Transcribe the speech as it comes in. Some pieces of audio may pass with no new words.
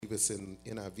believe it's in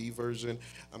NIV version.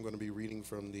 I'm going to be reading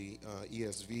from the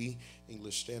ESV,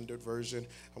 English Standard Version.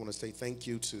 I want to say thank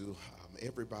you to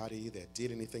everybody that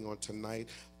did anything on tonight.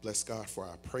 Bless God for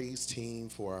our praise team,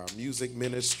 for our music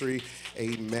ministry.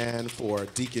 Amen. For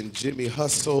Deacon Jimmy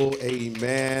Hustle.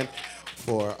 Amen.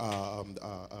 For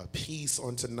peace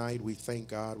on tonight. We thank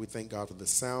God. We thank God for the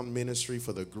sound ministry,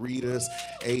 for the greeters.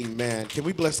 Amen. Can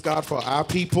we bless God for our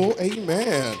people?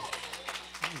 Amen.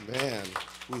 Amen.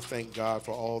 We thank God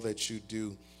for all that you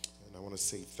do. And I want to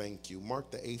say thank you.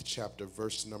 Mark the 8th chapter,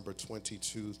 verse number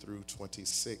 22 through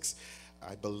 26.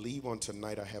 I believe on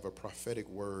tonight I have a prophetic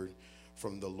word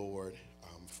from the Lord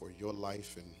for your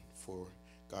life and for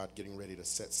God getting ready to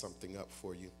set something up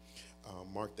for you.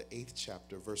 Mark the 8th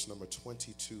chapter, verse number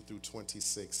 22 through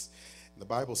 26. And the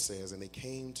Bible says, and they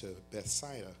came to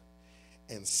Bethsaida,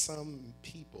 and some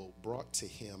people brought to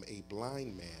him a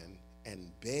blind man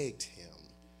and begged him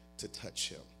to touch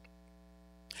him.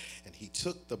 And he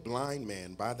took the blind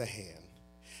man by the hand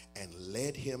and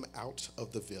led him out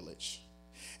of the village.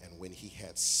 And when he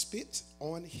had spit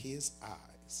on his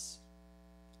eyes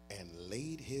and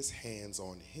laid his hands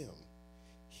on him,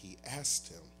 he asked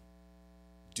him,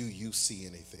 do you see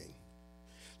anything?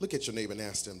 Look at your neighbor and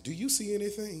ask them, do you see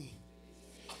anything?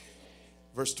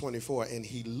 Verse 24, and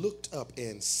he looked up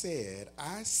and said,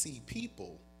 I see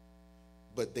people,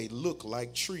 but they look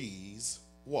like trees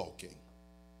walking.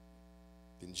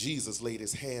 Then Jesus laid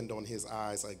his hand on his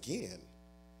eyes again,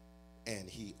 and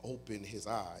he opened his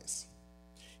eyes.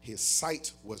 His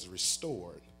sight was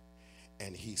restored,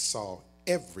 and he saw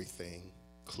everything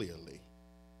clearly.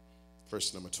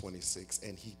 Verse number 26,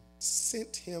 and he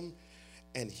sent him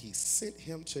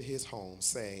to his home,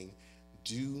 saying,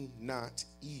 do not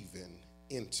even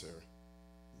enter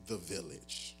the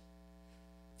village.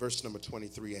 Verse number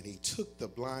 23, and he took the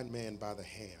blind man by the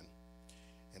hand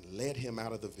and led him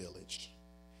out of the village.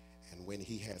 And when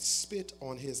he had spit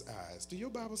on his eyes, do your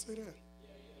Bible say that?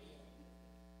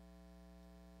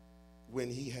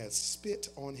 When he had spit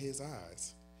on his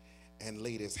eyes and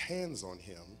laid his hands on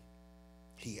him,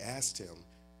 he asked him,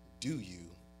 do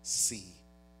you see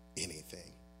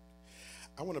anything?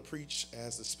 I want to preach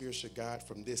as the Spirit should guide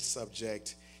from this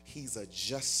subject. He's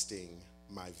adjusting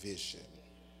my vision.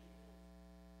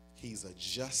 He's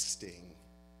adjusting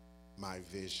my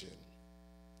vision.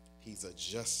 He's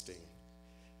adjusting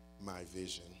my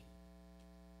vision.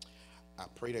 I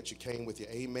pray that you came with your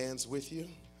amens with you.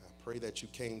 I pray that you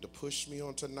came to push me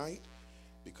on tonight,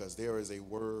 because there is a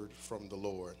word from the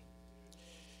Lord.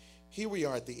 Here we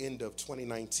are at the end of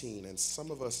 2019, and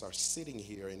some of us are sitting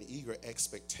here in eager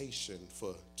expectation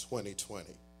for 2020.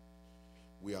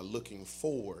 We are looking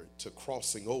forward to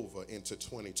crossing over into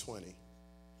 2020.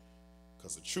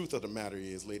 Because the truth of the matter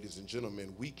is, ladies and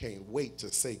gentlemen, we can't wait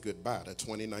to say goodbye to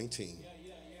 2019.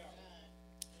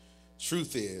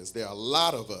 Truth is, there are a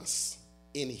lot of us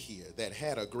in here that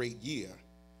had a great year,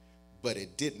 but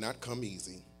it did not come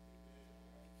easy.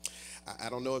 I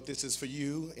don't know if this is for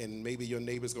you, and maybe your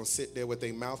neighbor's going to sit there with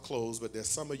their mouth closed, but there's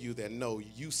some of you that know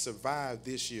you survived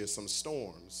this year some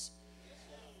storms,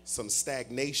 some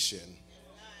stagnation,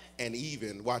 and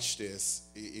even, watch this,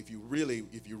 if you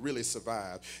really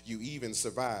survive, you even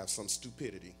survive some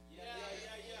stupidity.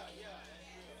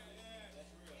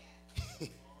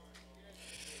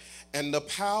 And the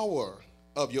power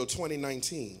of your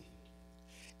 2019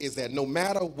 is that no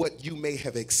matter what you may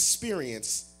have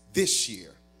experienced this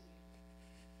year,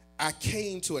 I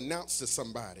came to announce to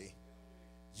somebody,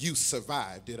 you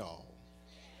survived it all.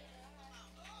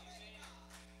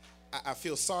 I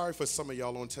feel sorry for some of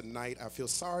y'all on tonight. I feel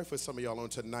sorry for some of y'all on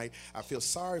tonight. I feel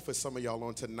sorry for some of y'all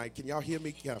on tonight. Can y'all hear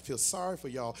me? Yeah, I feel sorry for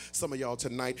y'all, some of y'all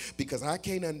tonight, because I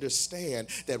can't understand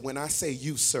that when I say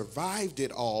you survived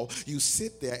it all, you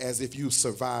sit there as if you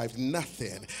survived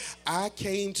nothing. I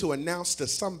came to announce to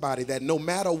somebody that no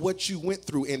matter what you went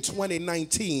through in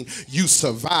 2019, you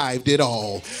survived it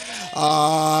all.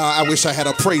 I wish I had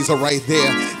a praiser right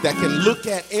there that can look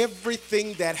at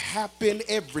everything that happened,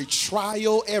 every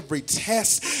trial, every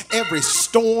test, every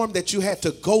storm that you had to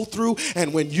go through.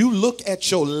 And when you look at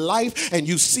your life and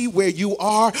you see where you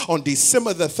are on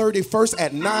December the 31st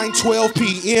at 9:12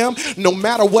 p.m., no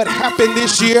matter what happened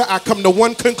this year, I come to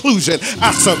one conclusion: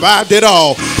 I survived it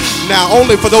all. Now,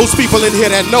 only for those people in here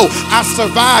that know, I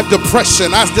survived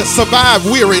depression. I survived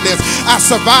weariness. I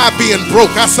survived being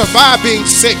broke. I survived being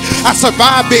sick. I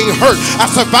survived being hurt. I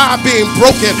survived being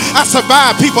broken. I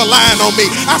survived people lying on me.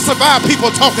 I survived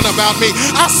people talking about me.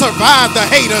 I survived the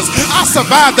haters. I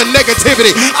survived the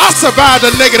negativity. I survived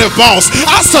the negative boss.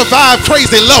 I survived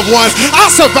crazy loved ones. I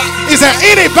survived. Is there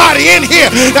anybody in here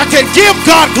that can give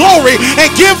God glory and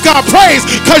give God praise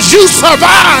because you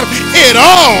survived it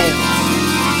all?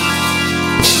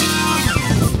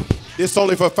 This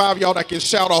only for 5 of y'all that can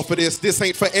shout off of this. This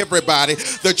ain't for everybody.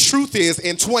 The truth is,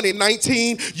 in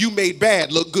 2019, you made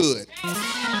bad look good.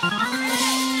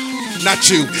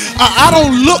 Not you. I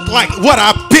don't look like what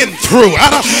I've been through.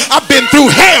 I've been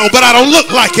through hell, but I don't look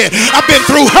like it. I've been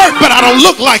through hurt, but I don't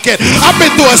look like it. I've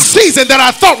been through a season that I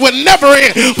thought would never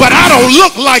end, but I don't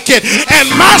look like it. And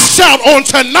my shout on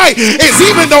tonight is,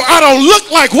 even though I don't look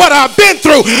like what I've been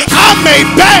through, I made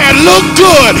bad look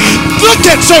good. Look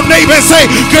at your neighbor and say,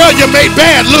 girl, you made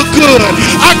bad look good.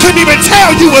 I couldn't even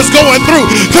tell you was going through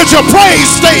because your praise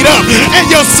stayed up and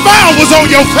your smile was on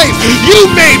your face. You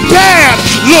made bad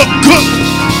look good.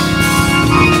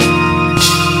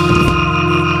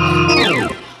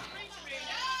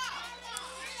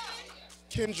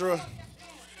 Kendra,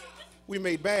 we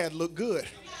made bad look good.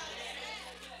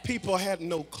 People had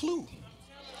no clue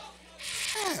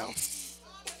half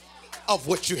of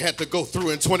what you had to go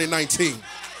through in 2019.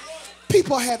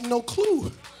 People had no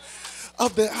clue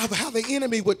of how the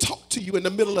enemy would talk to you in the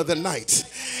middle of the night,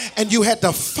 and you had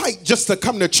to fight just to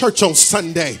come to church on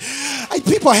Sunday.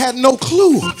 People had no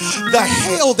clue the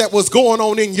hell that was going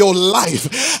on in your life.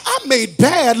 I made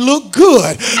bad look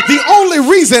good. The only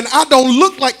reason I don't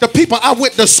look like the people I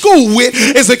went to school with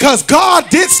is because God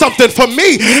did something for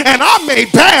me, and I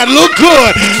made bad look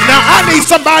good. Now I need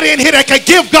somebody in here that can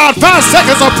give God 5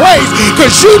 seconds of praise,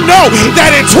 because you know that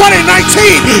in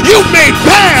 2019 you made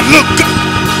bad look good.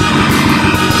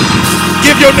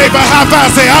 Give your neighbor a high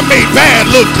five. Say, I made bad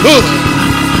look good.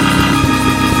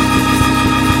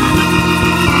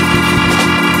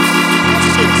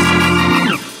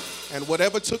 And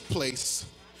whatever took place,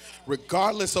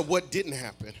 regardless of what didn't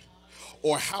happen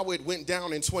or how it went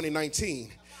down in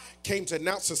 2019, came to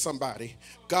announce to somebody,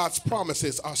 God's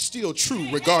promises are still true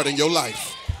regarding your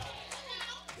life.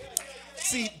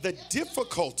 See, the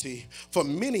difficulty for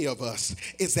many of us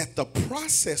is that the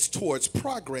process towards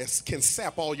progress can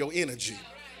sap all your energy.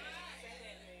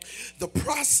 The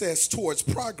process towards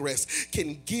progress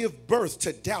can give birth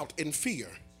to doubt and fear.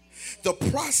 The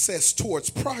process towards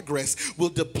progress will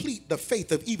deplete the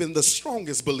faith of even the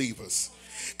strongest believers.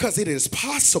 Because it is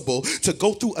possible to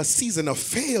go through a season of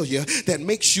failure that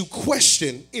makes you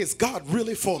question, is God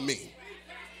really for me?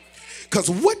 Because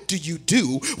what do you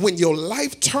do when your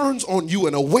life turns on you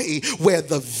in a way where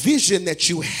the vision that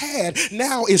you had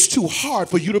now is too hard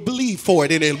for you to believe for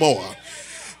it anymore?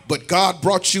 But God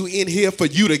brought you in here for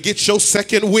you to get your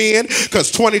second win,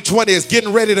 because 2020 is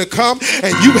getting ready to come,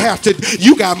 and you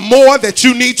got more that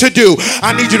you need to do.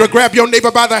 I need you to grab your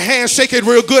neighbor by the hand, shake it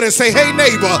real good, and say, hey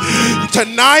neighbor,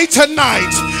 tonight,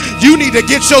 you need to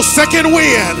get your second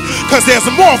win, because there's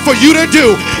more for you to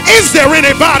do. Is there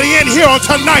anybody in here on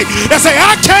tonight that say,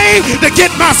 I came to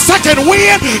get my second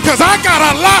win because I got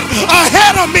a lot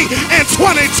ahead of me in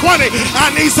 2020?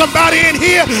 I need somebody in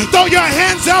here. Throw your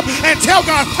hands up and tell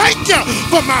God, thank you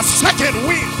for my second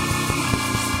win.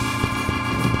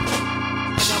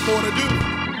 I got more to do.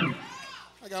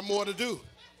 I got more to do.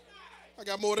 I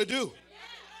got more to do.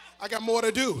 I got more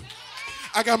to do.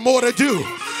 I got more to do.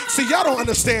 See, y'all don't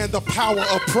understand the power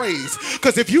of praise.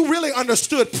 Because if you really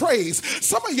understood praise,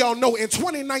 some of y'all know in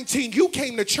 2019 you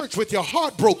came to church with your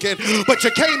heart broken, but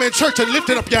you came in church and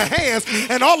lifted up your hands,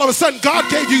 and all of a sudden God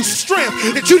gave you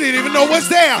strength that you didn't even know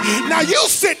was there. Now you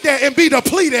sit there and be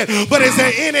depleted, but is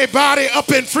there anybody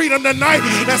up in freedom tonight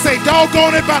that say,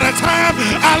 doggone it, by the time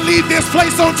I leave this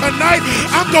place on tonight,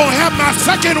 I'm going to have my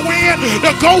second win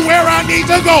to go where I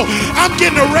need to go. I'm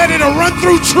getting ready to run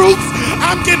through troops.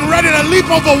 I'm getting ready to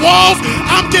leap over walls.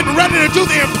 I'm getting ready to do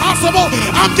the impossible.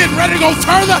 I'm getting ready to go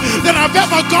further than I've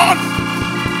ever gone.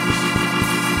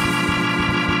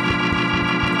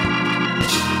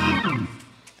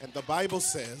 And the Bible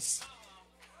says,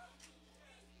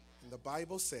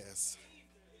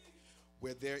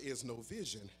 where there is no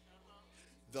vision,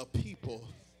 the people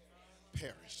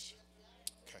perish.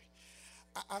 Okay.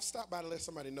 I've stopped by to let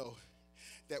somebody know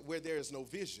that where there is no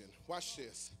vision, watch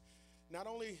this. Not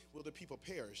only will the people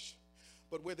perish,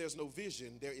 but where there's no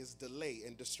vision, there is delay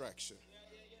and distraction.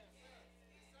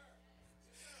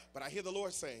 But I hear the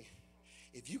Lord saying,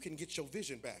 if you can get your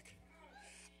vision back,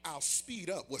 I'll speed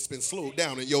up what's been slowed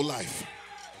down in your life.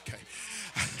 Okay.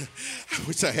 I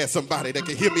wish I had somebody that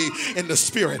could hear me in the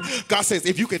spirit. God says,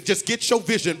 if you could just get your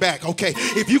vision back, okay?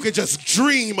 If you could just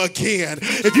dream again,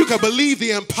 if you could believe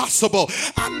the impossible.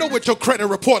 I know what your credit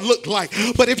report looked like,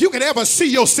 but if you could ever see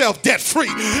yourself debt free,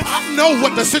 I know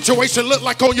what the situation looked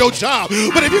like on your job,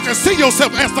 but if you can see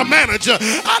yourself as the manager,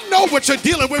 I know what you're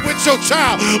dealing with your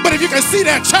child, but if you can see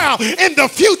that child in the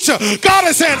future, God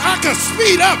is saying, I can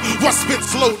speed up what's been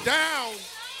slowed down.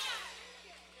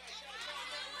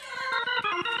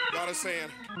 God is saying,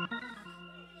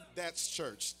 that's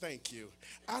church. Thank you.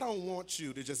 I don't want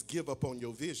you to just give up on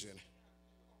your vision.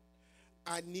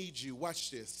 I need you,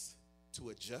 watch this, to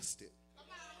adjust it.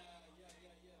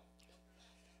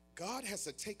 God has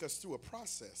to take us through a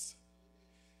process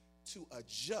to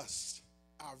adjust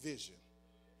our vision.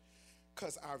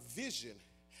 Because our vision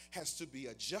has to be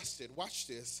adjusted, watch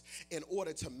this, in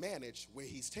order to manage where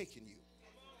he's taking you.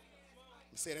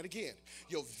 Let me say that again.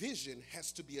 Your vision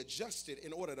has to be adjusted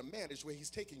in order to manage where he's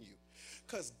taking you.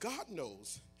 Because God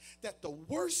knows that the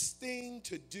worst thing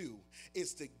to do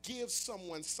is to give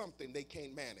someone something they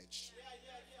can't manage.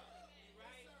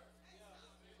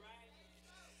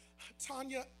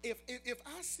 Tanya, if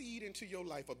I seed into your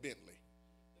life a Bentley,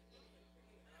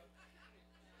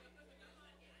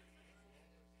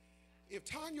 if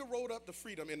Tanya rode up the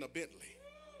freedom in a Bentley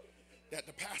that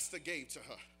the pastor gave to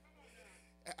her,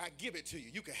 I give it to you.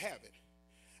 You can have it.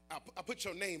 I put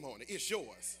your name on it. It's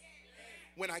yours.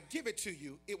 When I give it to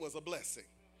you, it was a blessing.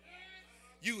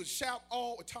 You would shout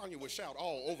Tanya would shout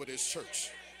all over this church.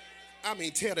 I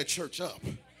mean, tear the church up.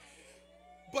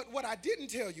 But what I didn't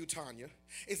tell you, Tanya,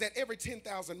 is that every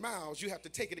 10,000 miles, you have to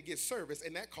take it to get service,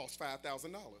 and that costs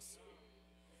 $5,000.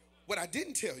 What I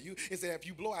didn't tell you is that if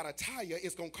you blow out a tire,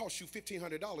 it's going to cost you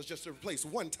 $1,500 just to replace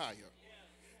one tire.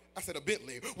 I said a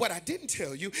Bentley. What I didn't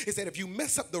tell you is that if you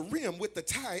mess up the rim with the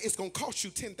tire, it's going to cost you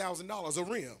 $10,000 a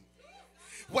rim.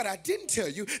 What I didn't tell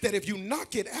you, that if you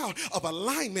knock it out of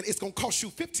alignment, it's going to cost you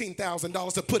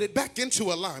 $15,000 to put it back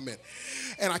into alignment.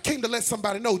 And I came to let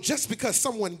somebody know, just because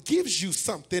someone gives you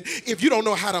something, if you don't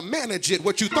know how to manage it,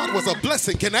 what you thought was a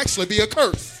blessing can actually be a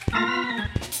curse.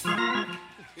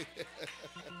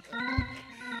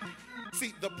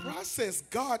 See, the process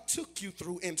God took you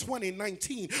through in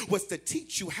 2019 was to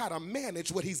teach you how to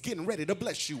manage what he's getting ready to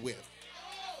bless you with.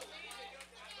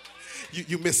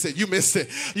 You missed it. You missed it.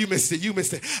 You missed it. You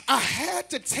missed it. I had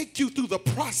to take you through the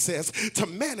process to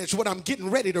manage what I'm getting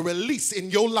ready to release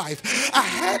in your life. I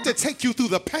had to take you through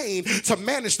the pain to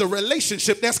manage the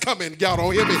relationship that's coming. Y'all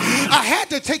don't hear me. I had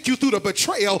to take you through the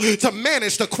betrayal to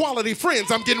manage the quality friends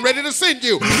I'm getting ready to send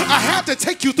you. I had to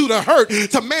take you through the hurt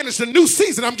to manage the new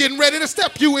season I'm getting ready to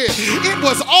step you in. It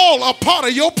was all a part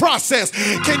of your process.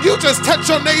 Can you just touch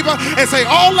your neighbor and say,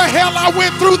 all the hell I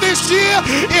went through this year,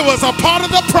 it was a part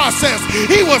of the process.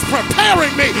 He was preparing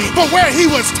me for where he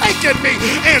was taking me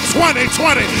in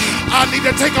 2020. I need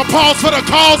to take a pause for the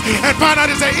calls and find out,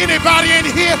 is there anybody in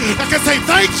here that can say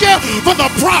thank you for the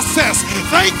process,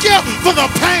 thank you for the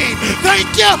pain, thank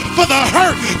you for the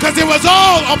hurt, because it was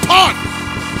all a part.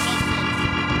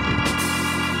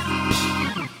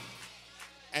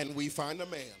 And we find a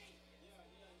man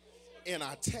in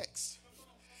our text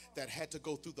that had to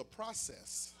go through the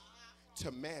process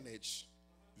to manage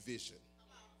vision.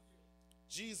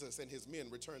 Jesus and his men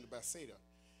returned to Bethsaida.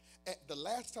 At the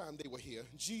last time they were here,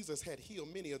 Jesus had healed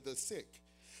many of the sick,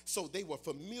 so they were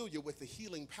familiar with the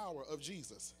healing power of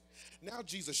Jesus. Now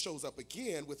Jesus shows up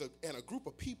again and a group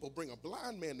of people bring a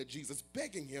blind man to Jesus,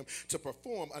 begging him to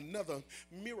perform another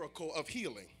miracle of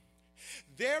healing.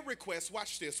 Their request,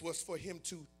 watch this, was for him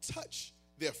to touch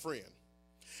their friend.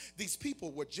 These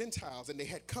people were Gentiles, and they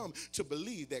had come to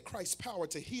believe that Christ's power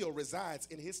to heal resides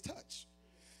in his touch.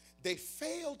 They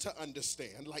failed to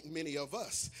understand, like many of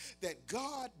us, that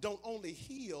God don't only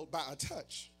heal by a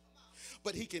touch,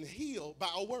 but he can heal by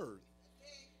a word.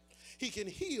 He can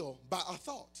heal by a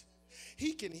thought.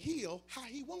 He can heal how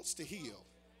he wants to heal.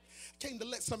 Came to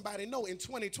let somebody know in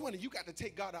 2020, you got to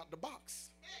take God out the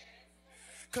box.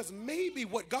 Because maybe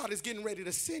what God is getting ready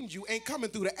to send you ain't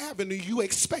coming through the avenue you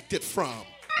expect it from.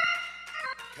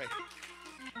 Okay.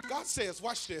 God says,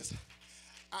 watch this,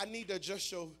 I need to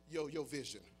adjust your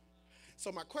vision.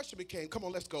 So my question became, come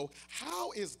on, let's go. How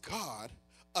is God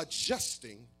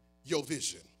adjusting your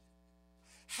vision?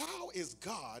 How is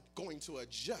God going to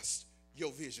adjust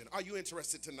your vision? Are you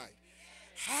interested tonight?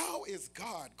 How is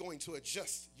God going to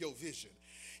adjust your vision?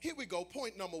 Here we go.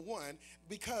 Point number one,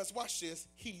 because watch this,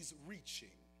 he's reaching.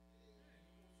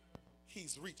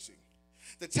 He's reaching.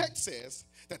 The text says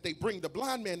that they bring the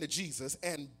blind man to Jesus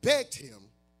and begged him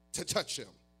to touch him.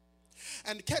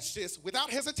 And catch this, without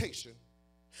hesitation,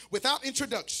 without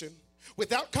introduction,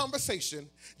 without conversation,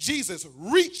 Jesus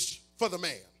reached for the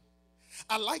man.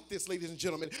 I like this, ladies and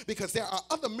gentlemen, because there are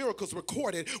other miracles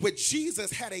recorded where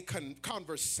Jesus had a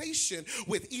conversation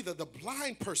with either the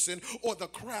blind person or the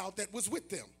crowd that was with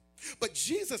them. But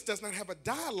Jesus does not have a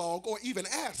dialogue or even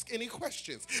ask any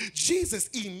questions. Jesus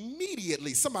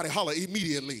immediately, somebody holler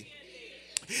immediately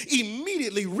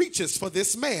reaches for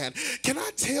this man. Can I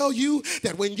tell you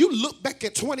that when you look back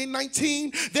at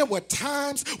 2019, there were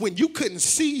times when you couldn't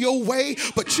see your way,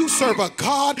 but you serve a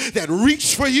God that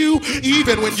reached for you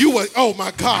even when you were, oh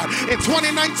my God. In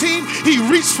 2019, he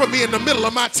reached for me in the middle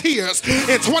of my tears.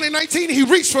 In 2019, he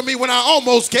reached for me when I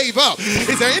almost gave up.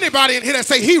 Is there anybody in here that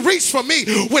say he reached for me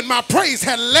when my praise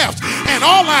had left and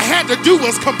all I had to do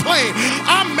was complain?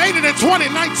 I made it in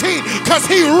 2019 because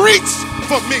he reached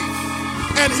for me.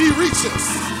 And he reaches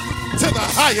to the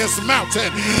highest mountain.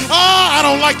 Oh, I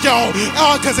don't like y'all.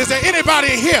 Oh, because is there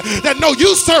anybody in here that know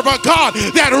you serve a God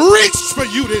that reached for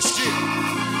you this year?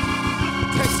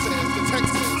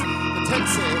 The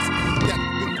text says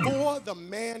that before the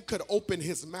man could open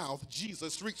his mouth,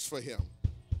 Jesus reached for him.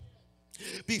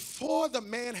 Before the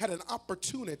man had an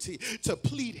opportunity to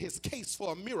plead his case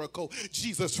for a miracle,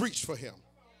 Jesus reached for him.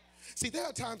 See, there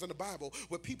are times in the Bible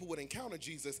where people would encounter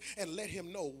Jesus and let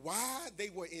him know why they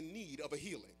were in need of a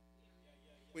healing.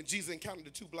 When Jesus encountered the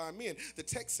two blind men, the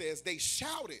text says they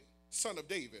shouted, "Son of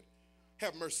David,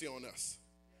 have mercy on us."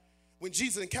 When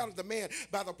Jesus encountered the man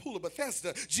by the pool of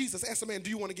Bethesda, Jesus asked the man, "Do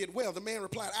you want to get well?" The man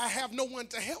replied, "I have no one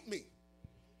to help me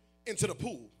into the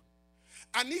pool.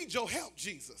 I need your help,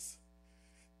 Jesus.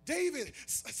 David,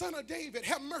 son of David,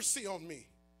 have mercy on me."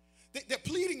 They're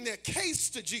pleading their case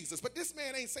to Jesus, but this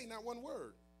man ain't saying not one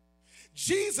word.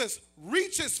 Jesus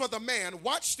reaches for the man,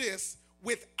 watch this,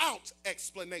 without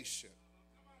explanation.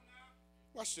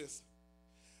 Watch this.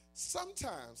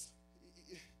 Sometimes,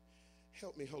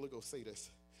 help me, Holy Ghost, say this.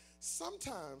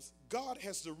 Sometimes God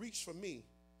has to reach for me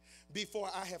before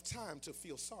I have time to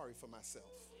feel sorry for myself.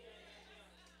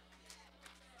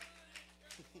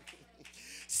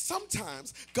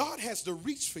 Sometimes God has to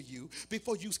reach for you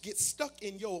before you get stuck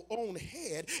in your own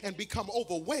head and become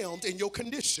overwhelmed in your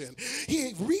condition.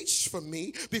 He reached for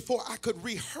me before I could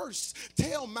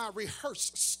tell my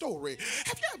rehearsed story.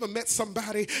 Have you ever met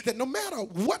somebody that no matter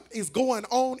what is going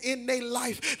on in their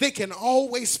life, they can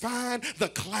always find the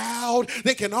cloud.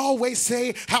 They can always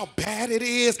say how bad it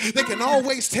is. They can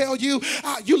always tell you,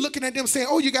 you're looking at them saying,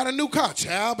 "Oh, you got a new car,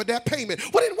 child, but that payment.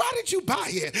 Well, then why did you buy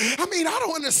it? I mean, I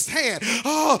don't understand.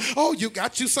 Oh, you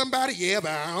got you somebody? Yeah,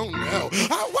 but I don't know.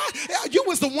 Why? You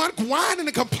was the one whining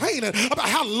and complaining about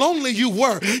how lonely you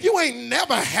were. You ain't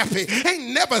never happy, ain't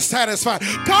never satisfied.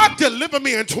 God deliver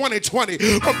me in 2020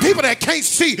 from people that can't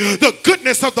see the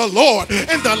goodness of the Lord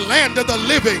in the land of the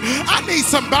living. I need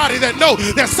somebody that know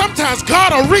that sometimes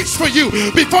God will reach for you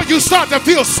before you start to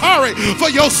feel sorry for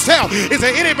yourself. Is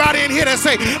there anybody in here that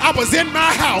say, "I was in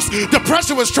my house,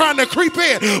 depression was trying to creep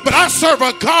in, but I serve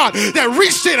a God that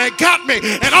reached in and got me,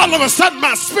 and all of a sudden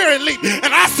my spirit leaped,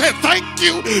 and I said, thank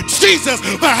you, Jesus,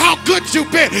 for how good you've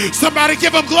been." Somebody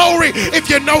give him glory if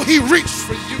you know he reached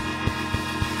for you.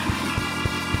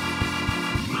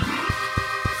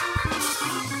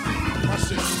 Watch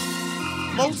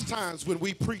this. Most times when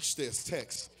we preach this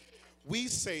text, we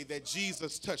say that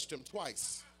Jesus touched him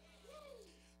twice.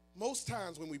 Most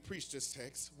times when we preach this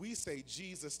text, we say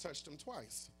Jesus touched him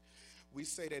twice. We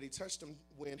say that he touched him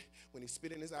when he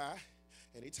spit in his eye,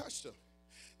 and he touched him.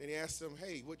 Then he asked him,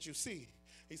 "Hey, what you see?"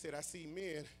 He said, "I see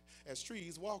men as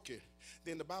trees walking."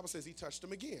 Then the Bible says he touched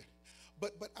him again.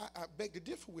 But I beg to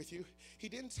differ with you. He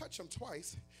didn't touch him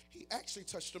twice. He actually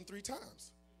touched him 3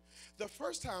 times. The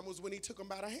first time was when he took him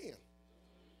by the hand.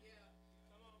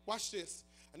 Watch this.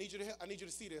 I need you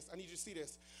to see this. I need you to see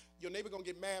this. Your neighbor going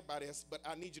to get mad by this, but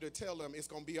I need you to tell them it's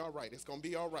going to be all right. It's going to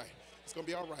be all right. It's going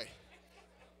to be all right.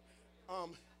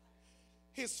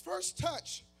 His first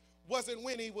touch wasn't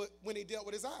when he dealt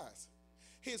with his eyes.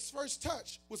 His first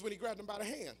touch was when he grabbed him by the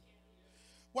hand.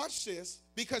 Watch this,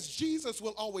 because Jesus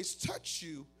will always touch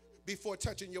you before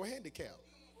touching your handicap.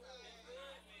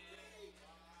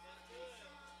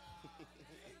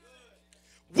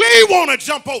 We want to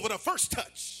jump over the first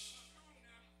touch.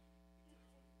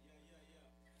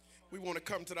 We want to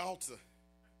come to the altar.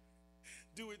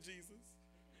 Do it, Jesus.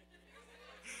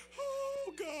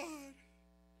 Oh, God.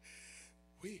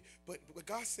 But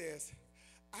God says,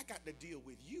 I got to deal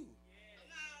with you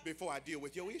before I deal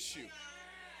with your issue.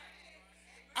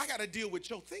 I got to deal with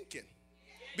your thinking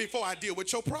before I deal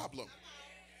with your problem.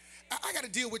 I got to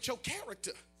deal with your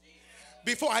character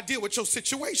before I deal with your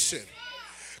situation.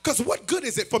 Because what good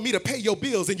is it for me to pay your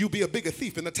bills and you be a bigger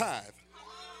thief in the tithe?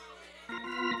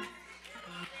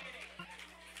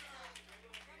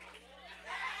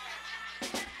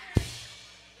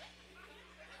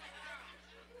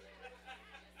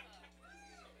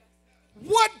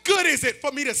 good is it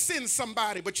for me to send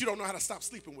somebody, but you don't know how to stop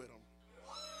sleeping with them?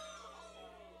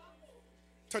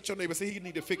 Touch your neighbor, say, he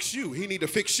need to fix you. He need to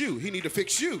fix you. He need to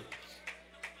fix you.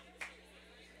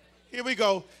 Here we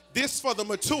go. This for the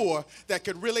mature that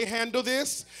could really handle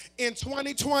this. In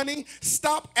 2020,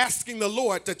 stop asking the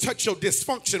Lord to touch your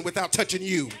dysfunction without touching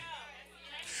you.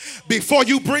 Before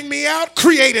you bring me out,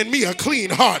 create in me a clean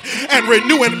heart and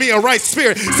renew in me a right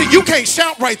spirit. See, you can't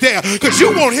shout right there because you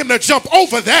want him to jump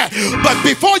over that. But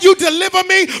before you deliver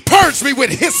me, purge me with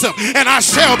hyssop and I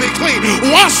shall be clean.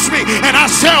 Wash me and I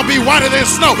shall be whiter than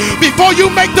snow. Before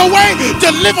you make the way,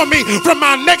 deliver me from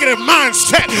my negative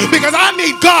mindset, because I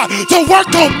need God to work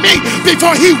on me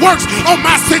before he works on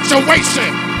my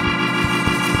situation.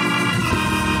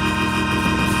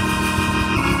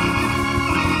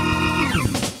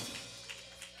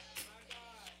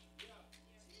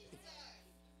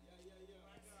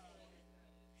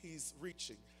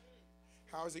 Reaching.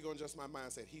 How is he going to adjust my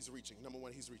mindset? He's reaching. Number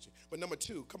one, he's reaching. But number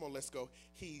two, come on, let's go.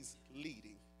 He's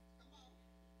leading.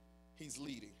 He's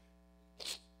leading.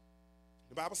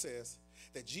 The Bible says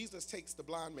that Jesus takes the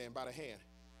blind man by the hand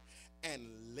and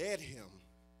led him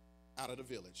out of the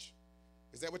village.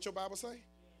 Is that what your Bible say?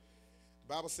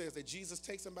 The Bible says that Jesus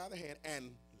takes him by the hand and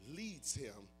leads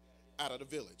him out of the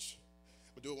village.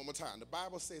 We'll do it one more time. The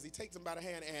Bible says he takes him by the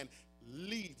hand and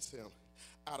leads him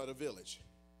out of the village.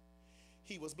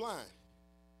 He was blind.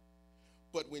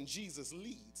 But when Jesus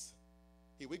leads,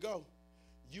 here we go,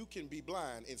 you can be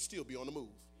blind and still be on the move.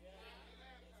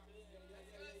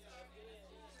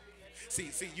 See,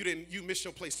 you missed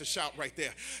your place to shout right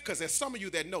there. Because there's some of you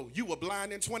that know you were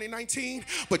blind in 2019,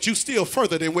 but you still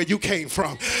further than where you came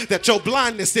from. That your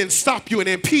blindness didn't stop you and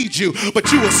impede you, but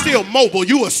you were still mobile.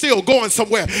 You were still going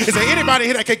somewhere. Is there anybody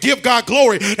here that could give God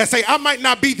glory and say, I might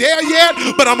not be there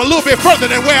yet, but I'm a little bit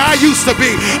further than where I used to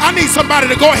be? I need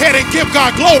somebody to go ahead and give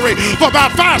God glory for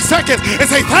about 5 seconds and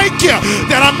say, thank you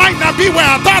that I might not be where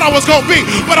I thought I was going to be,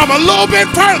 but I'm a little bit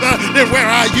further than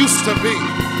where I used to be.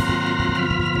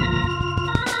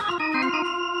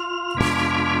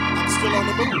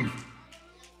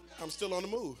 I'm still on the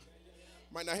move.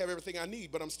 Might not have everything I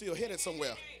need, but I'm still headed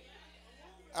somewhere.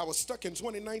 I was stuck in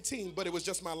 2019, but it was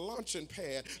just my launching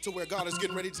pad to where God is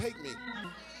getting ready to take me.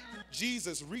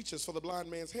 Jesus reaches for the blind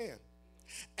man's hand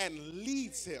and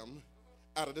leads him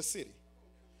out of the city.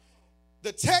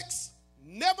 The text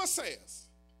never says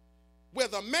where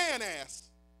the man asks,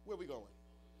 where we going?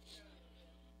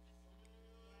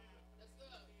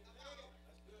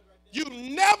 You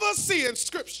never see in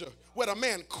Scripture where the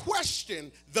man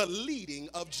questioned the leading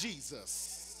of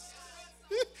Jesus.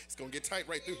 It's going to get tight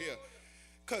right through here.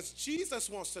 Because Jesus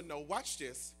wants to know, watch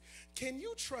this, can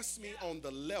you trust me on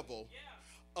the level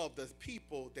of the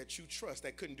people that you trust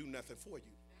that couldn't do nothing for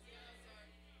you?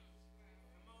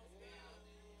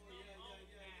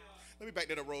 Let me back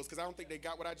that up, Rose, because I don't think they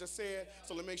got what I just said.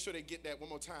 So let me make sure they get that one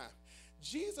more time.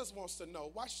 Jesus wants to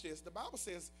know, watch this, the Bible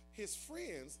says his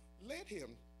friends led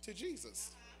him to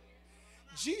Jesus.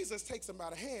 Jesus takes him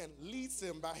by the hand, leads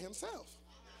him by himself.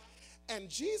 And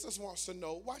Jesus wants to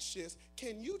know, watch this,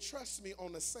 can you trust me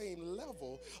on the same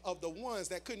level of the ones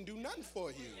that couldn't do nothing for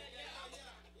you?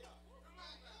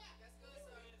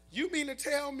 You mean to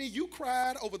tell me you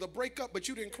cried over the breakup, but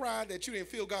you didn't cry that you didn't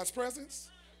feel God's presence?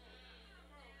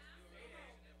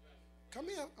 Come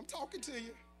here, I'm talking to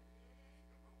you.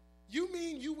 You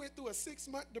mean you went through a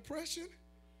 6-month depression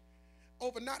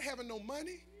over not having no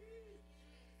money,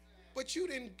 but you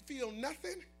didn't feel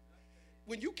nothing?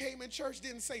 When you came in church,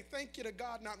 didn't say thank you to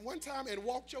God not one time and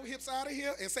walked your hips out of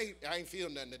here and say, I ain't feel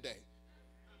nothing today.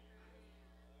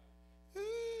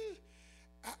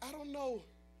 I don't know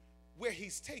where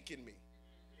he's taking me,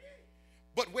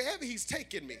 but wherever he's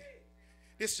taking me,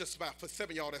 it's just about for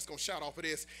 7 of y'all that's going to shout off of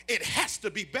this. It has to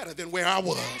be better than where I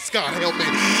was. God help me.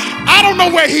 I don't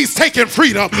know where he's taking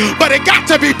freedom, but it got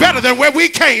to be better than where we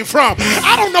came from.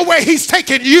 I don't know where he's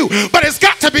taking you, but it's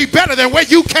got to be better than where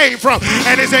you came from.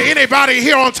 And is there anybody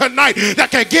here on tonight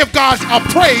that can give God a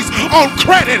praise on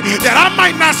credit that I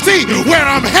might not see where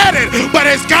I'm headed, but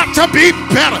it's got to be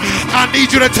better? I need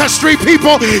you to touch 3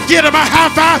 people, give them a high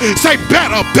five, say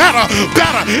better, better,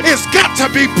 better. It's got to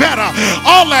be better.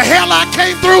 All the hell I came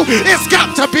through, it's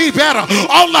got to be better.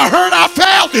 All the hurt I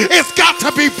felt, it's got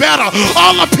to be better.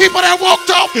 All the people that walked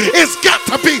off, it's got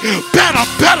to be better,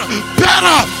 better,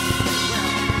 better.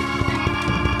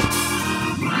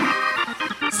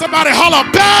 Somebody holler,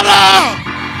 better.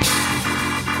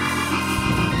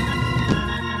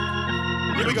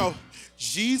 Here we go.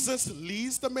 Jesus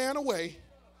leads the man away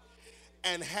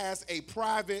and has a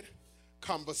private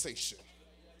conversation.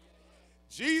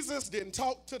 Jesus didn't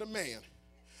talk to the man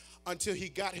until he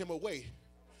got him away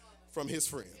from his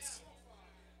friends.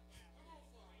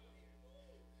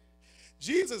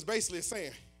 Jesus basically is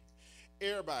saying,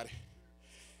 everybody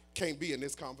can't be in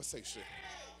this conversation.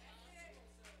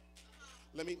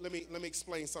 Let me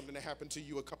explain something that happened to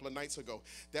you a couple of nights ago.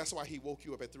 That's why he woke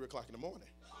you up at 3 o'clock in the morning.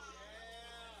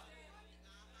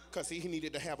 Because he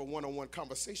needed to have a one-on-one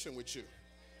conversation with you.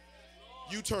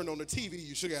 You turned on the TV,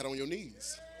 you should have got on your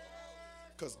knees.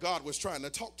 Because God was trying to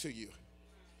talk to you.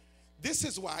 This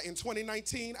is why in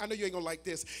 2019, I know you ain't gonna like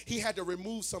this, he had to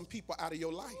remove some people out of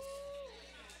your life.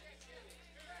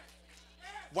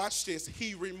 Watch this.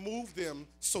 He removed them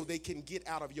so they can get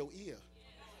out of your ear.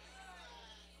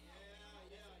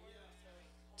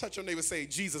 Touch your neighbor, say,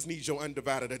 Jesus needs your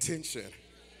undivided attention.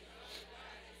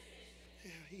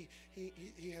 Yeah,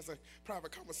 he has a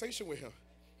private conversation with him.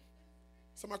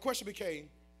 So my question became,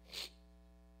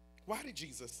 why did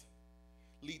Jesus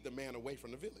lead the man away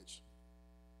from the village?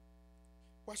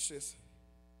 Watch this.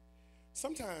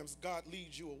 Sometimes God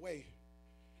leads you away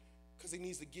because he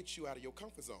needs to get you out of your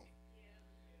comfort zone.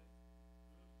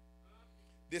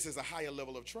 This is a higher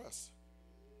level of trust.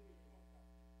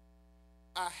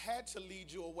 I had to lead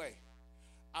you away.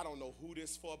 I don't know who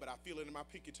this for, but I feel it in my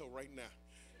pinky toe right now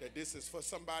that this is for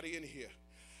somebody in here.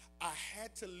 I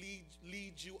had to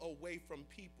lead you away from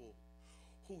people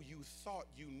who you thought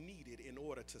you needed in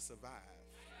order to survive.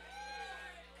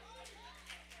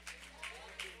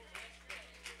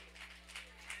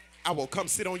 I will come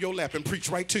sit on your lap and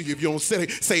preach right to you. If you don't say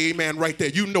amen right there,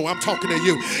 you know I'm talking to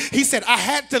you. He said, I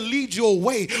had to lead you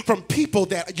away from people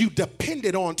that you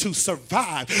depended on to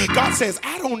survive. God says,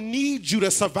 I don't need you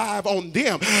to survive on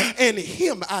them. In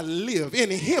him I live, in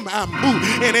him I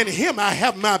move, and in him I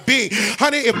have my being.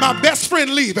 Honey, if my best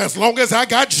friend leave, as long as I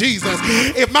got Jesus.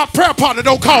 If my prayer partner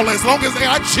don't call, as long as they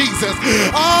got Jesus.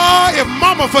 If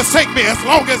mama forsake me, as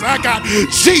long as I got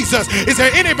Jesus. Is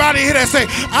there anybody here that say,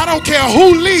 I don't care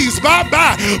who leaves,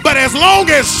 bye-bye, but as long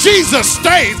as Jesus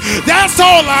stays, that's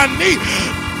all I need.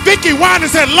 Vicky Wine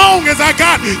said, long as I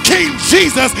got King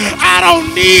Jesus, I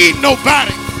don't need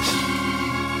nobody.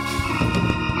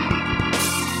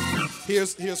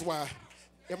 Here's why.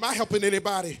 Am I helping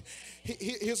anybody?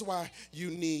 Here's why you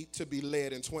need to be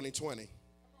led in 2020.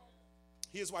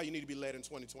 Here's why you need to be led in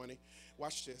 2020.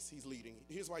 Watch this. He's leading.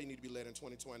 Here's why you need to be led in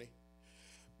 2020.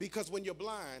 Because when you're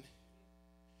blind,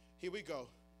 here we go,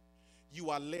 you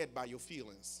are led by your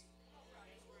feelings.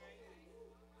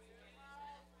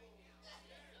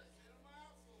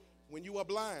 When you are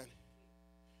blind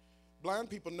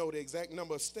people know the exact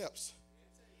number of steps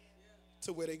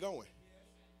to where they're going.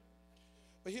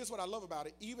 But here's what I love about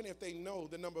it. Even if they know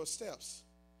the number of steps,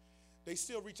 they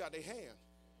still reach out their hand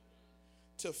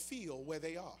to feel where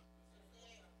they are.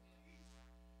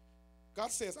 God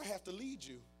says, I have to lead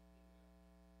you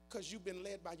because you've been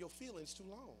led by your feelings too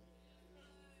long.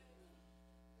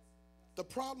 The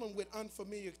problem with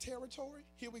unfamiliar territory,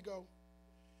 here we go.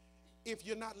 If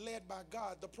you're not led by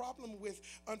God, the problem with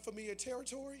unfamiliar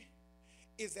territory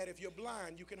is that if you're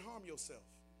blind, you can harm yourself.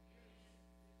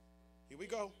 Here we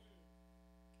go.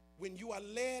 When you are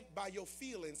led by your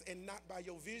feelings and not by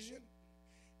your vision,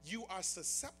 you are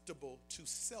susceptible to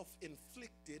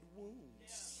self-inflicted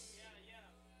wounds.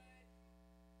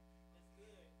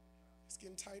 It's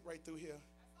getting tight right through here.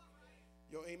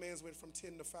 Your amens went from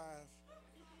 10 to 5.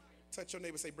 Touch your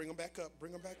neighbor, say, bring them back up,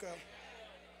 bring them back up.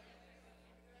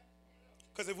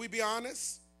 Because if we be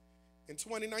honest, in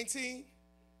 2019,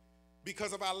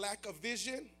 because of our lack of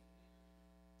vision,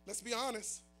 let's be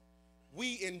honest,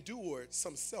 we endured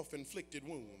some self-inflicted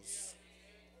wounds.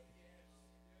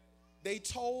 They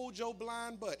told your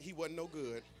blind butt he wasn't no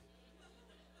good.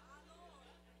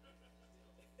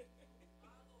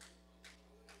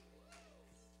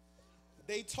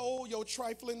 They told your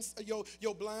trifling,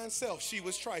 your blind self she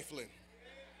was trifling.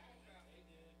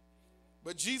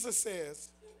 But Jesus says,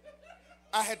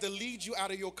 I had to lead you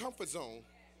out of your comfort zone.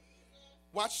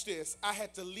 Watch this. I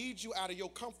had to lead you out of your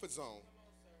comfort zone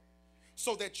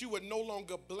so that you would no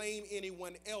longer blame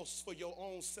anyone else for your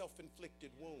own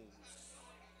self-inflicted wounds.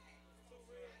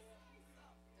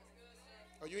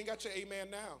 Oh, you ain't got your amen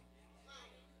now.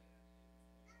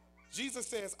 Jesus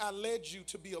says, I led you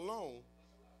to be alone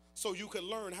so you could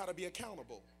learn how to be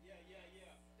accountable.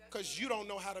 Because you don't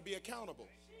know how to be accountable.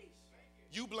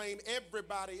 You blame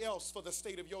everybody else for the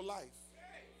state of your life.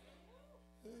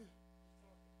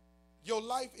 Your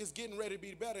life is getting ready to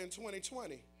be better in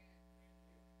 2020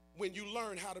 when you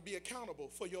learn how to be accountable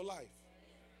for your life.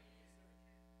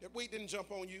 That weight didn't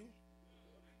jump on you.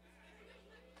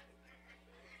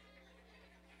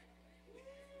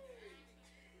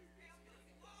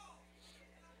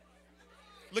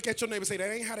 Look at your neighbor and say,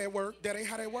 that ain't how that work. That ain't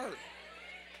how that work.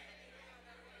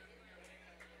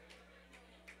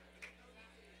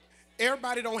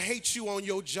 Everybody don't hate you on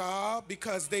your job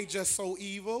because they just so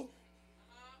evil.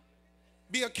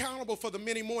 Be accountable for the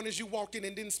many mornings you walked in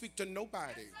and didn't speak to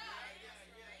nobody.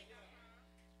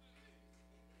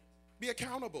 Be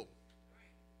accountable.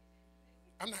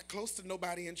 I'm not close to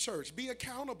nobody in church. Be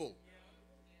accountable.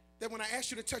 That when I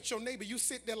ask you to touch your neighbor, you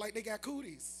sit there like they got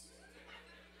cooties.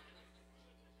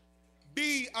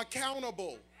 Be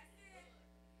accountable.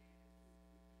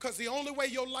 Because the only way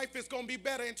your life is going to be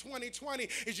better in 2020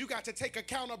 is you got to take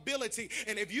accountability.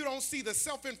 And if you don't see the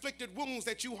self-inflicted wounds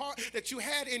that you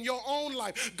had in your own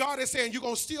life, God is saying you're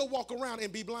going to still walk around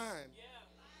and be blind.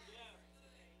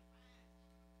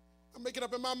 I'm making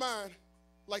up in my mind,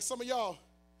 like some of y'all,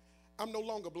 I'm no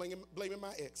longer blaming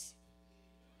my ex.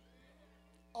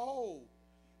 Oh,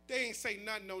 they ain't say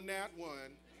nothing on that one.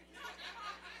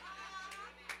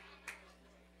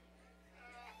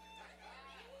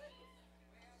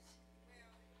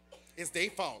 It's their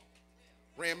fault.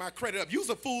 Ran my credit up. Use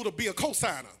a fool to be a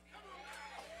cosigner.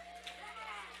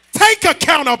 Take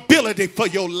accountability for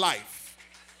your life.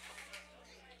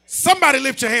 Somebody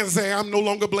lift your hands and say, I'm no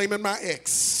longer blaming my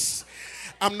ex.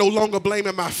 I'm no longer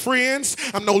blaming my friends.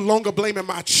 I'm no longer blaming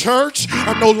my church.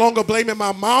 I'm no longer blaming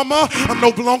my mama. I'm no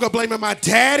longer blaming my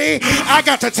daddy. I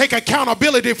got to take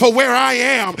accountability for where I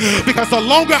am, because the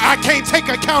longer I can't take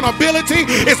accountability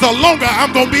is the longer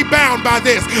I'm going to be bound by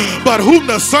this. But whom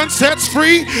the Son sets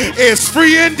free is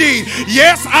free indeed.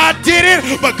 Yes, I did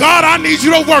it, but God, I need you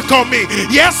to work on me.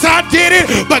 Yes, I did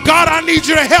it, but God, I need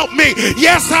you to help me.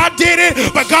 Yes, I did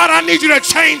it, but God, I need you to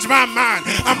change my mind.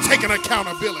 I'm taking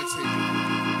accountability.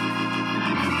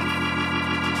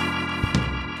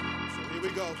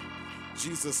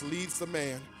 Jesus leads the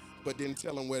man, but didn't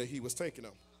tell him where he was taking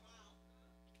him.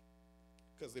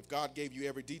 Because if God gave you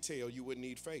every detail, you wouldn't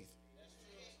need faith.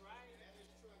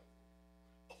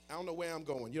 I don't know where I'm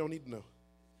going. You don't need to know.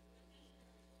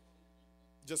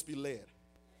 Just be led.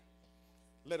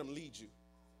 Let him lead you.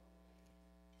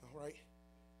 All right?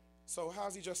 So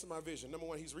how's he adjusting my vision? Number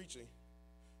one, he's reaching.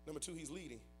 Number two, he's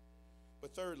leading.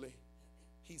 But thirdly,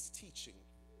 he's teaching.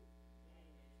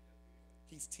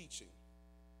 He's teaching.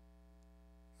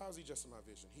 How's he adjusting my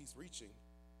vision? He's reaching,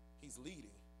 he's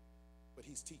leading, but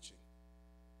he's teaching.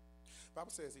 The Bible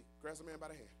says he grabs a man by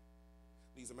the hand,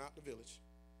 leads him out the village,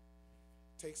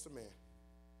 takes the man,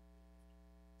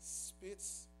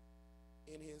 spits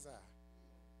in his eye.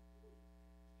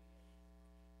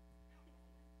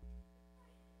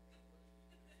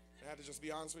 I had to just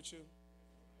be honest with you.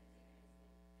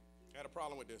 I had a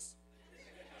problem with this.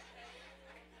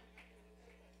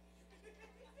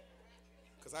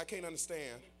 Because I can't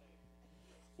understand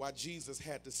why Jesus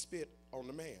had to spit on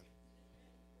the man.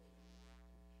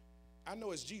 I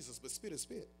know it's Jesus, but spit is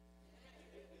spit.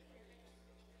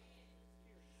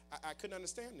 I couldn't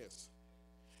understand this.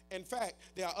 In fact,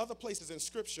 there are other places in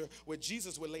Scripture where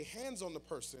Jesus would lay hands on the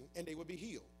person and they would be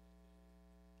healed.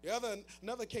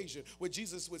 Another occasion where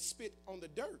Jesus would spit on the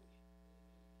dirt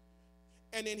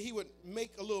and then he would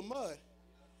make a little mud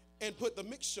and put the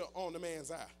mixture on the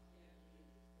man's eye.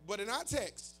 But in our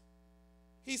text,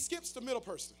 he skips the middle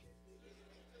person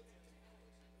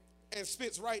and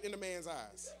spits right in the man's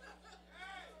eyes.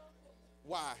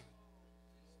 Why?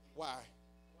 Why?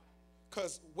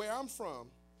 Because where I'm from,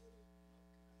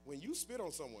 when you spit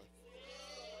on someone,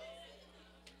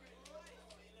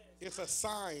 it's a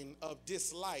sign of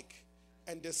dislike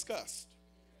and disgust.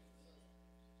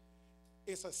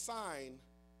 It's a sign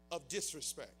of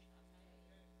disrespect.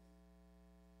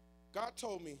 God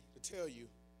told me to tell you,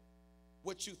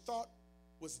 what you thought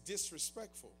was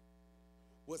disrespectful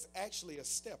was actually a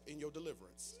step in your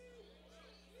deliverance.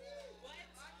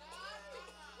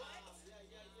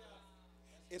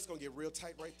 It's going to get real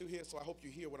tight right through here, so I hope you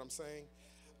hear what I'm saying.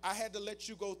 I had to let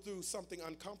you go through something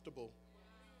uncomfortable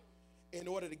in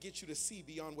order to get you to see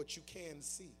beyond what you can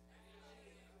see.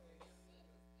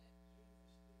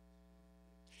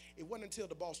 It wasn't until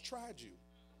the boss tried you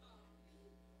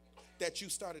that you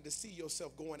started to see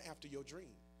yourself going after your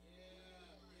dream.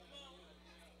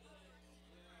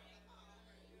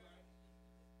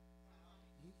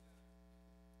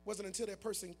 Wasn't until that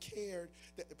person cared,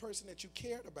 that the person that you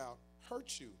cared about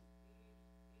hurt you,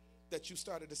 that you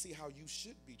started to see how you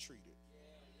should be treated.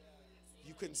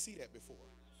 You couldn't see that before.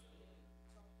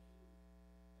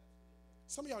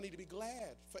 Some of y'all need to be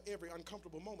glad for every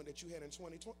uncomfortable moment that you had in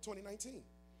 2019.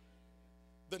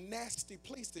 The nasty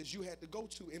places you had to go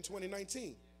to in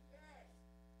 2019.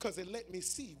 Because it let me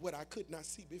see what I could not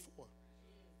see before.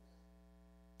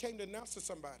 Came to announce to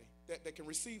somebody that can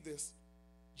receive this.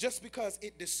 Just because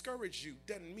it discouraged you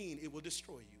doesn't mean it will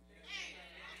destroy you.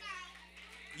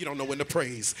 You don't know when to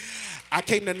praise. I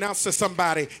came to announce to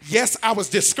somebody, yes, I was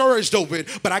discouraged over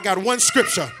it, but I got one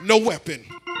scripture, no weapon.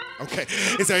 Okay,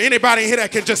 is there anybody here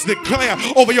that can just declare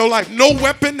over your life, no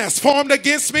weapon that's formed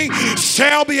against me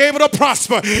shall be able to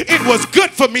prosper? It was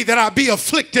good for me that I be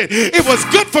afflicted. It was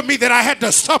good for me that I had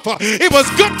to suffer. It was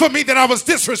good for me that I was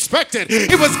disrespected.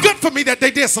 It was good for me that they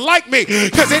disliked me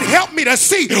because it helped me to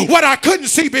see what I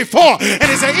couldn't see before. And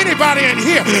is there anybody in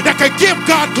here that could give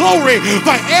God glory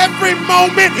for every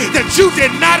moment that you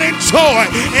did not enjoy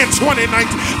in 2019?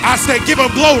 I said give him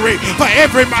glory for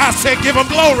every, I said give him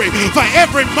glory for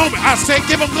every moment. I say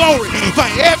give him glory for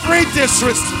every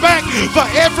disrespect, for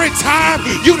every time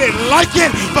you didn't like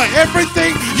it, for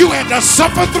everything you had to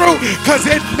suffer through, because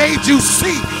it made you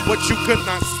see what you could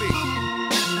not see.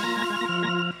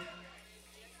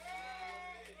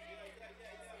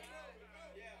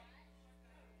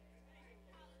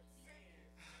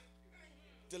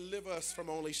 Deliver us from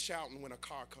only shouting when a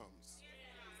car comes.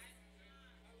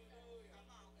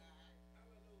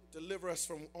 Deliver us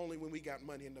from only when we got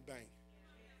money in the bank.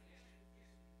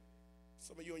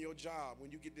 Some of you on your job,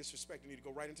 when you get disrespected, you need to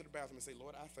go right into the bathroom and say,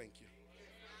 Lord, I thank you.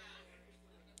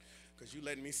 Because you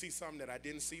letting me see something that I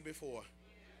didn't see before.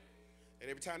 And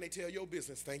every time they tell your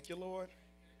business, thank you, Lord.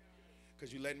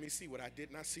 Because you letting me see what I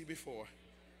did not see before.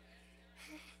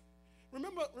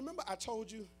 Remember I told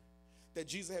you that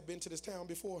Jesus had been to this town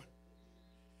before?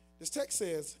 This text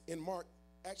says in Mark,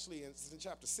 actually it's in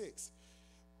chapter 6,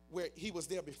 where he was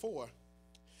there before.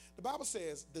 The Bible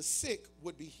says the sick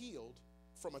would be healed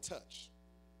from a touch.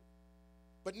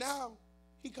 But now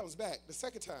he comes back the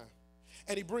second time,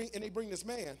 and they bring this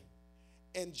man,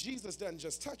 and Jesus doesn't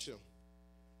just touch him,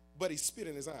 but he spit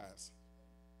in his eyes.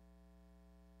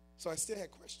 So I still had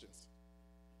questions.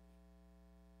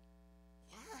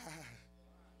 Why?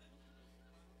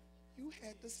 You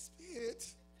had to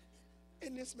spit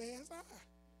in this man's eye.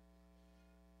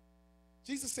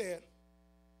 Jesus said,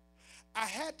 I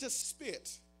had to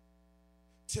spit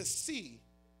to see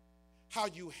how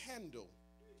you handle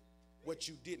what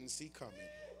you didn't see coming.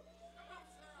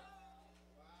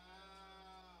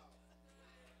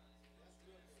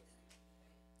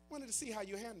 Wanted to see how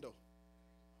you handle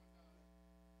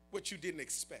what you didn't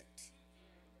expect.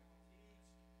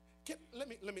 Let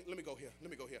me go here. Let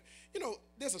me go here. You know,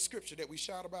 there's a scripture that we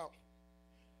shout about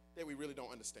that we really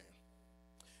don't understand.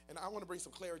 And I want to bring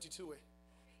some clarity to it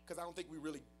because I don't think we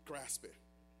really grasp it.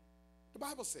 The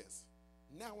Bible says,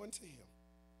 now unto him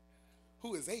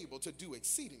who is able to do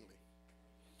exceedingly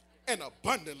and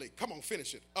abundantly, come on,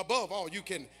 finish it, above all you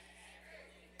can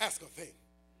ask a thing.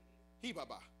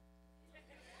 He-ba-ba.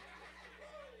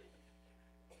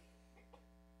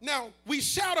 Now, we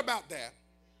shout about that,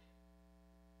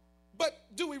 but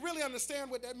do we really understand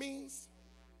what that means?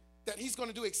 That he's going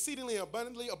to do exceedingly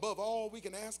abundantly above all we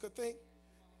can ask or think?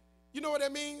 You know what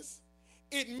that means?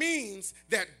 It means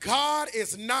that God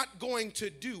is not going to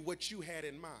do what you had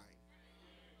in mind.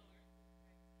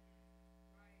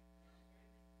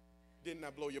 Didn't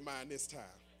I blow your mind this time?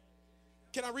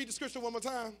 Can I read the scripture one more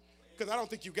time? Because I don't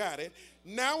think you got it.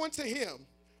 Now unto him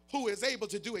who is able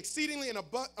to do exceedingly and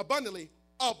abundantly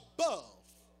above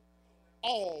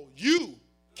all you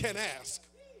can ask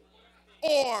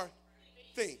or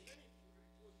think.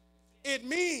 It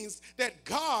means that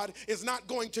God is not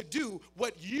going to do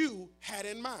what you had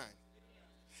in mind.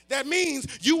 That means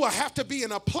you will have to be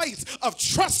in a place of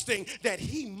trusting that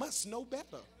he must know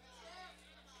better.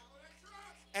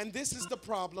 And this is the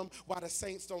problem why the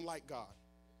saints don't like God.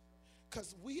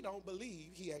 Because we don't believe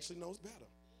he actually knows better.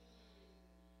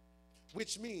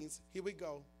 Which means, here we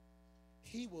go,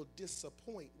 he will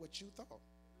disappoint what you thought.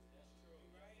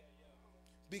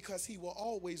 Because he will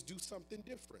always do something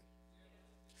different.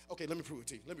 Okay, let me prove it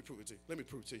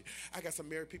to you. I got some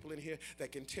married people in here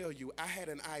that can tell you I had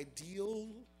an ideal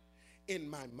in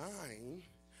my mind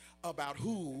about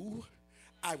who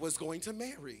I was going to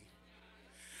marry.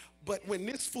 But when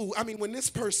this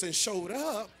person showed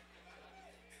up,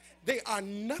 they are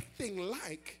nothing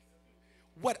like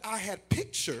what I had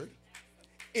pictured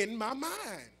in my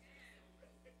mind.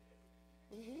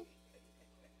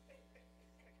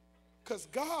 Because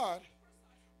God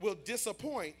will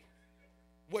disappoint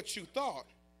what you thought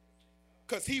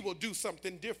because he will do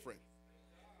something different.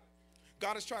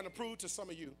 God is trying to prove to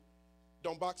some of you,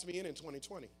 don't box me in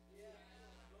 2020.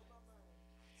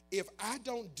 If I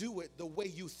don't do it the way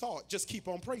you thought, just keep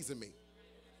on praising me,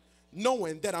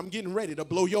 knowing that I'm getting ready to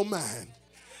blow your mind.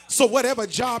 So whatever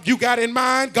job you got in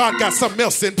mind, God got something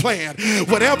else in plan.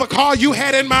 Whatever car you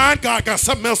had in mind, God got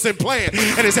something else in plan.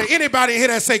 And is there anybody here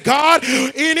that say, God,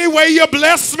 any way you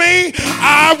bless me,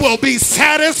 I will be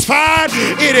satisfied.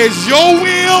 It is your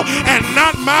will and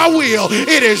not my will.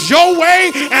 It is your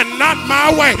way and not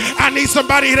my way. I need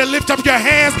somebody here to lift up your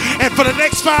hands, and for the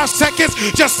next 5 seconds,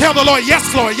 just tell the Lord,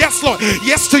 yes, Lord, yes, Lord.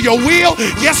 Yes to your will,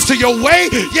 yes to your way,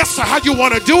 yes to how you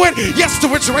want to do it, yes to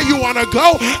which way you want to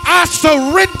go. I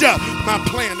surrender my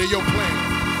plan to your plan.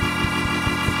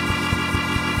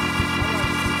 All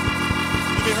right.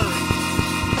 Let me hurry.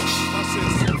 Watch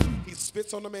this. He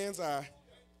spits on the man's eye.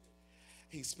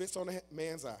 He spits on the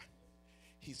man's eye.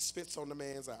 He spits on the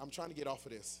man's eye. I'm trying to get off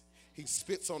of this. He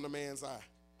spits on the man's eye.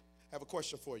 I have a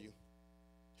question for you.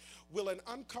 Will an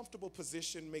uncomfortable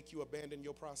position make you abandon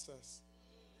your process?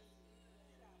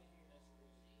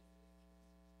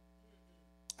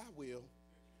 I will.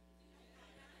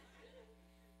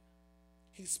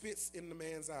 He spits in the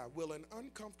man's eye. Will an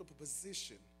uncomfortable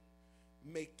position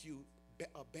make you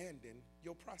abandon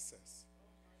your process?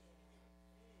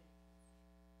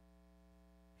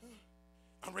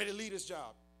 I'm ready to leave this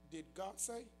job. Did God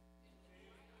say?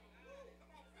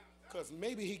 Because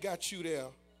maybe he got you there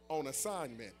on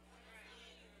assignment.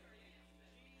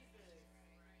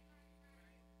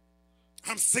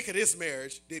 I'm sick of this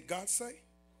marriage. Did God say?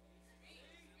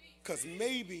 Because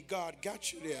maybe God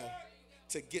got you there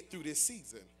to get through this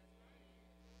season.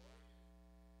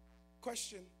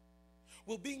 Question: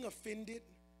 will being offended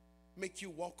make you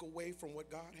walk away from what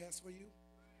God has for you?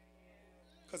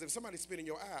 Because if somebody's spitting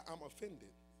your eye, I'm offended.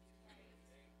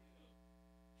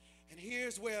 And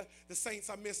here's where the saints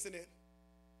are missing it.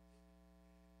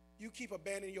 You keep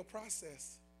abandoning your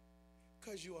process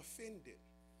because you're offended.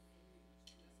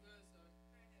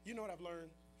 You know what I've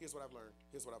learned? Here's what I've learned.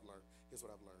 Here's what I've learned. Here's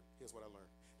what I've learned. Here's what I learned.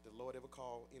 Did the Lord ever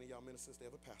call any of y'all ministers to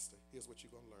ever pastor? Here's what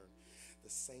you're going to learn. The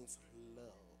saints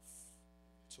love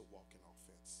to walk in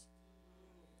offense.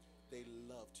 They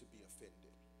love to be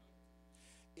offended.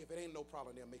 If it ain't no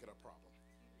problem, they'll make it a problem.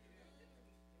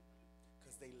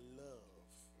 Because they love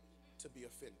to be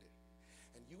offended.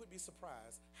 And you would be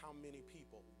surprised how many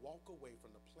people walk away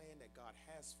from the plan that God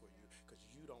has for you because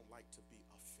you don't like to be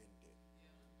offended.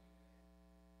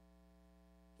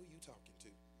 Who are you talking to?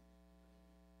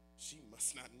 She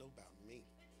must not know about me.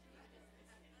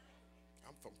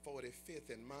 I'm from 45th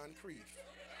and Moncrief.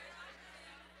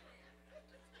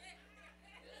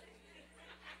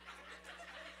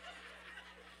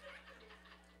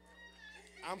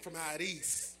 I'm from out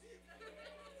east.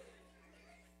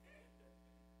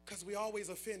 Because we always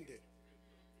offended.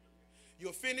 You're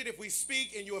offended if we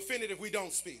speak, and you're offended if we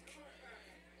don't speak.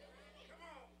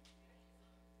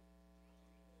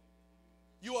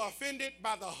 You are offended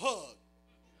by the hug.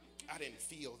 I didn't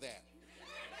feel that.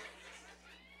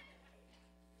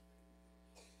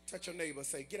 Touch your neighbor,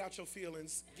 say, get out your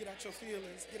feelings, get out your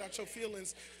feelings, get out your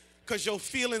feelings, because your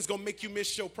feelings gonna make you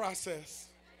miss your process.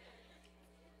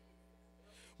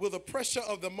 Will the pressure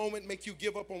of the moment make you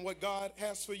give up on what God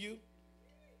has for you?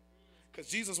 Because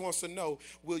Jesus wants to know,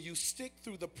 will you stick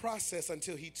through the process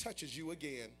until he touches you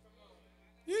again?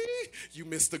 You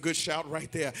missed a good shout right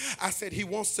there. I said he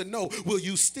wants to know, will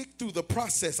you stick through the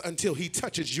process until he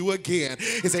touches you again?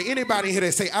 Is there anybody here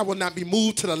that say, I will not be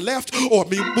moved to the left or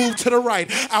be moved to the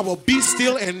right? I will be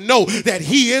still and know that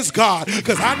he is God,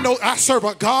 because I know I serve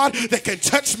a God that can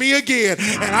touch me again.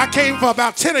 And I came for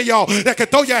about 10 of y'all that can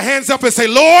throw your hands up and say,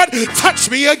 Lord, touch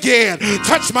me again.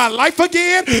 Touch my life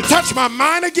again. Touch my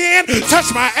mind again.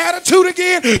 Touch my attitude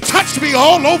again. Touch me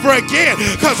all over again,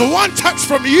 because one touch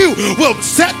from you will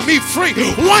set me free.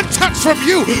 One touch from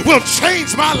you will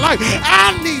change my life.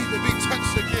 I need to be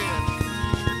touched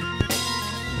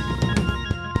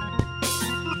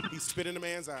again. He spit in the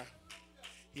man's eye.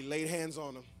 He laid hands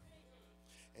on him.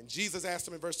 And Jesus asked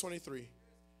him in verse 23,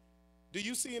 do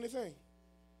you see anything?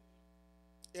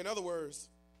 In other words,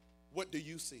 what do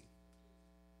you see?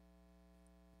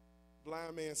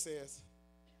 Blind man says,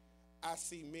 I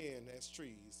see men as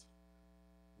trees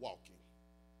walking.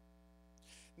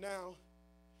 Now,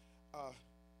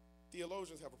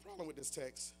 theologians have a problem with this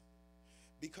text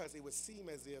because it would seem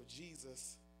as if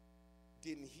Jesus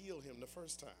didn't heal him the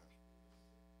first time.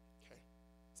 Okay,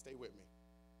 stay with me.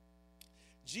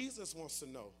 Jesus wants to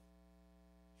know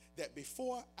that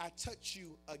before I touch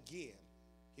you again,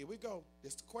 here we go.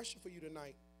 This is the question for you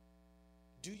tonight.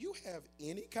 Do you have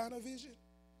any kind of vision?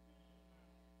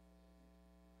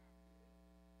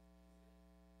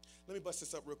 Let me bust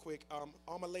this up real quick.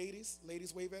 All my ladies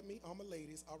wave at me. All my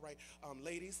ladies, all right.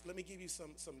 Ladies, let me give you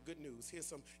some good news. Here's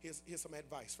some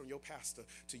advice from your pastor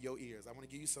to your ears. I want to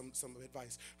give you some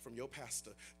advice from your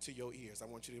pastor to your ears. I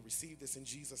want you to receive this in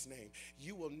Jesus' name.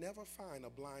 You will never find a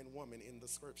blind woman in the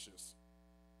scriptures.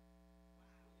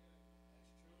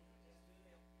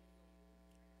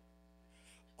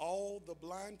 All the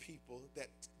blind people that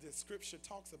the scripture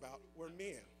talks about were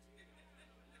men.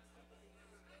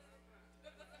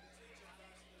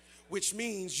 Which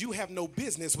means you have no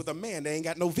business with a man that ain't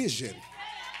got no vision.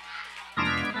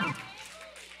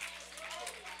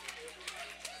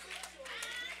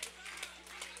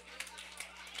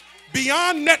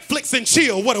 Beyond Netflix and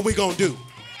chill, what are we going to do?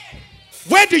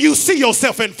 Where do you see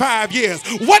yourself in 5 years?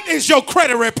 What is your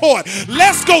credit report?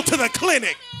 Let's go to the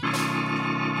clinic.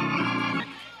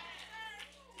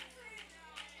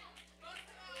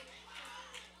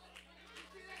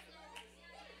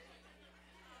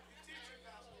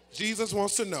 Jesus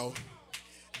wants to know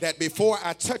that before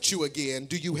I touch you again,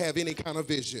 do you have any kind of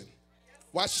vision?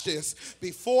 Watch this.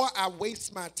 Before I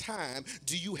waste my time,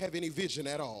 do you have any vision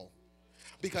at all?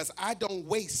 Because I don't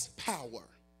waste power.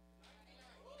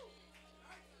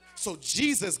 So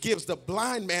Jesus gives the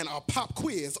blind man a pop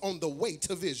quiz on the way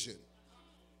to vision.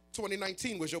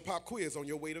 2019 was your pop quiz on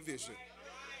your way to vision.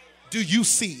 Do you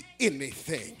see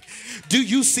anything? Do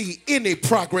you see any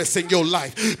progress in your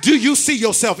life? Do you see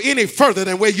yourself any further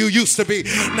than where you used to be?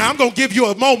 Now, I'm going to give you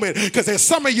a moment because there's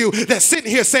some of you that's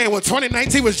sitting here saying, well,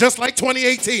 2019 was just like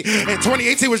 2018 and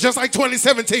 2018 was just like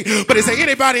 2017. But is there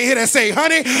anybody in here that say,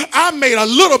 honey, I made a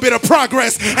little bit of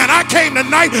progress and I came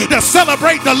tonight to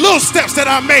celebrate the little steps that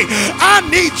I made? I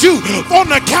need you on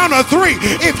the count of 3.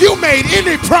 If you made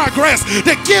any progress,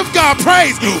 to give God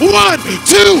praise. 1,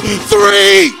 2,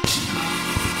 3.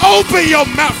 Open your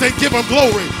mouth and give him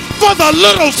glory for the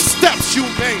little steps you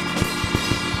made.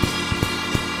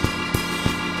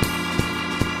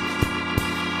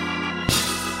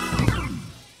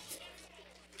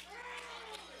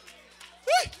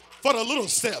 For the little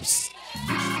steps.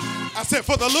 I said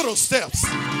for the little steps.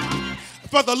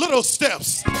 For the little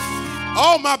steps.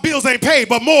 All my bills ain't paid,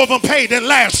 but more of them paid than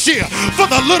last year. For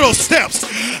the little steps.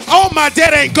 All my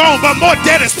debt ain't gone, but more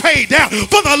debt is paid down.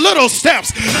 For the little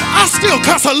steps. I still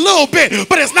cuss a little bit,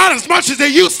 but it's not as much as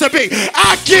it used to be.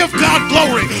 I give God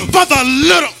glory for the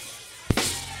little.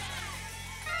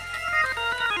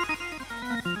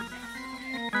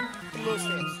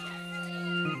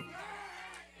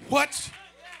 What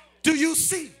do you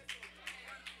see?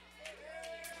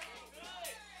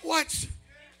 What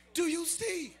do you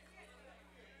see?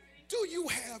 Do you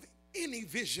have any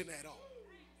vision at all?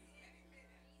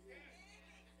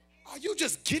 Are you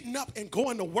just getting up and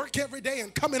going to work every day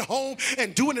and coming home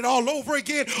and doing it all over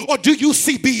again? Or do you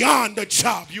see beyond the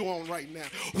job you're on right now?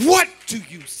 What do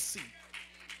you see?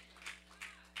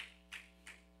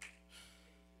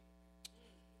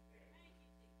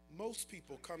 Most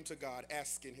people come to God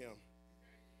asking him,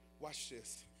 watch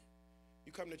this.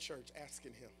 You come to church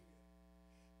asking him,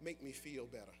 make me feel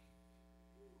better.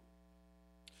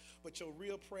 But your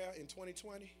real prayer in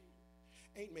 2020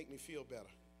 ain't make me feel better.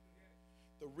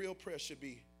 The real prayer should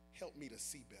be, help me to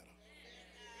see better.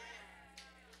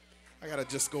 I got to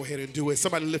just go ahead and do it.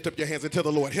 Somebody lift up your hands and tell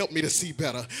the Lord, help me to see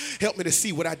better. Help me to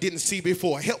see what I didn't see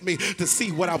before. Help me to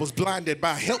see what I was blinded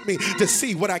by. Help me to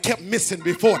see what I kept missing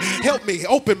before. Help me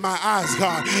open my eyes,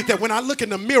 God, that when I look in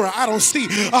the mirror, I don't see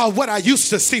what I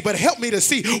used to see, but help me to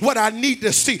see what I need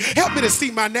to see. Help me to see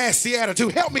my nasty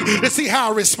attitude. Help me to see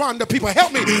how I respond to people.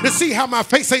 Help me to see how my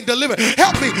face ain't delivered.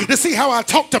 Help me to see how I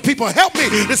talk to people. Help me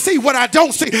to see what I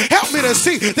don't see. Help me to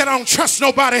see that I don't trust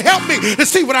nobody. Help me to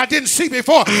see what I didn't see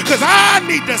before, because I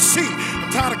need to see.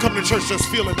 I'm tired of coming to church just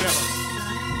feeling better.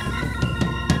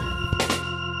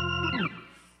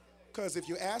 Because if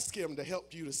you ask him to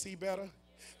help you to see better,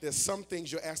 there's some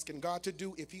things you're asking God to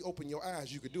do. If he opened your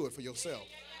eyes, you could do it for yourself.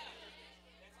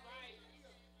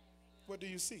 What do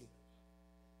you see?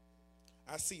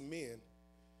 I see men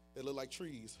that look like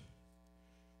trees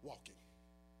walking,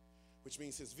 which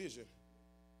means his vision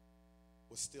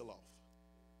was still off.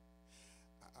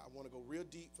 I want to go real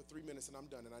deep for 3 minutes and I'm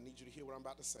done, and I need you to hear what I'm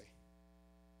about to say.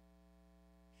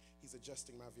 He's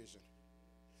adjusting my vision.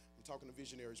 I'm talking to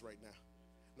visionaries right now.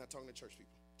 I'm not talking to church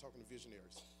people. I'm talking to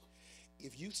visionaries.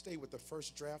 If you stay with the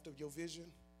first draft of your vision,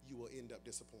 you will end up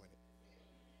disappointed.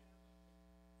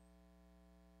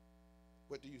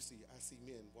 What do you see? I see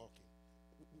men walking,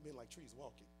 men like trees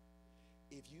walking.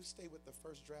 If you stay with the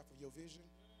first draft of your vision,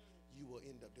 you will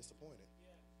end up disappointed.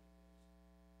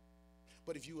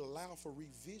 But if you allow for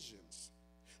revisions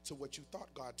to what you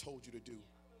thought God told you to do,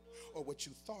 or what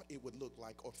you thought it would look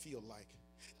like or feel like,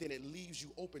 then it leaves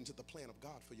you open to the plan of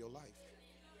God for your life.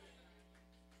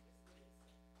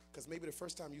 Because maybe the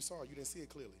first time you saw it, you didn't see it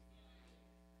clearly.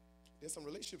 There's some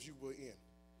relationships you were in.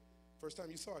 First time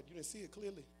you saw it, you didn't see it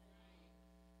clearly.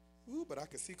 Ooh, but I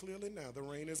can see clearly now. The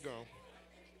rain is gone.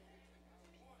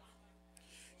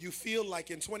 You feel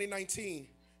like in 2019,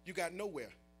 you got nowhere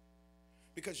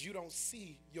because you don't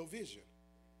see your vision.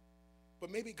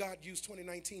 But maybe God used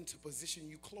 2019 to position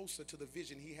you closer to the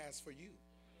vision he has for you.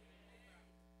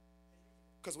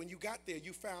 Because when you got there,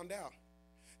 you found out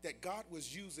that God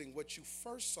was using what you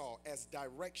first saw as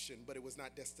direction, but it was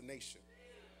not destination.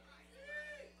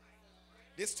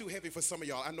 This is too heavy for some of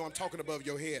y'all. I know I'm talking above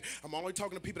your head. I'm only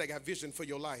talking to people that got vision for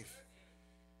your life.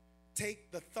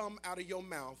 Take the thumb out of your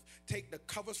mouth. Take the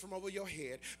covers from over your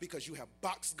head because you have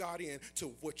boxed God in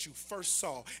to what you first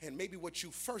saw. And maybe what you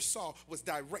first saw was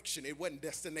direction. It wasn't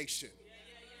destination.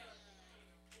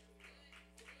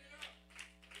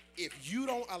 If you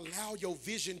don't allow your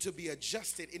vision to be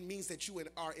adjusted, it means that you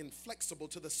are inflexible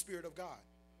to the Spirit of God.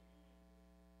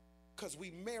 Because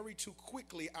we marry too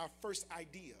quickly our first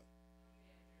idea.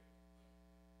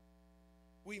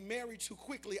 We marry too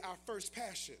quickly our first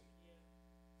passion.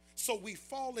 So we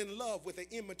fall in love with an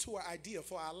immature idea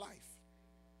for our life.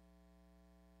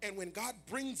 And when God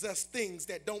brings us things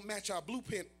that don't match our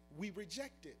blueprint, we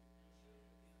reject it.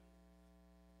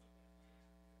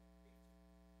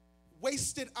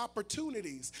 Wasted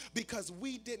opportunities because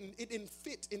it didn't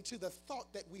fit into the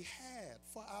thought that we had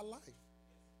for our life.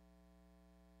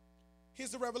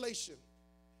 Here's the revelation.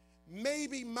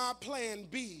 Maybe my plan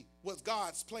B was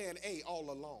God's plan A all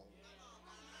along.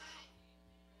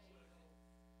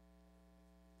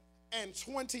 And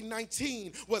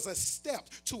 2019 was a step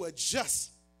to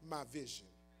adjust my vision.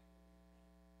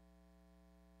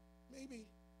 Maybe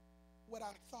what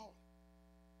I thought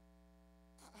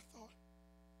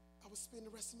I would spend the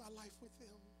rest of my life with them.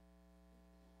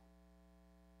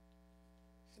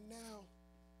 And now,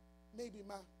 maybe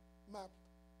my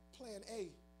plan A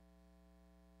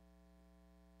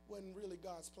wasn't really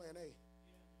God's plan A.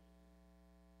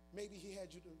 Maybe he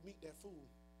had you to meet that fool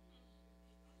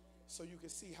so you can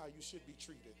see how you should be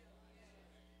treated.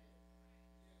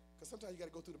 Because sometimes you got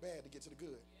to go through the bad to get to the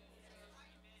good.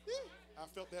 Yeah, I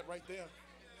felt that right there.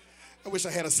 I wish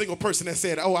I had a single person that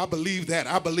said, oh, I believe that.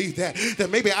 I believe that. That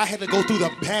maybe I had to go through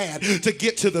the bad to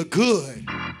get to the good.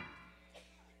 The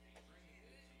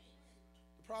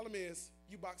problem is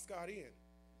you box God in.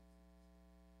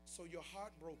 So you're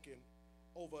heartbroken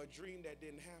over a dream that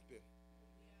didn't happen.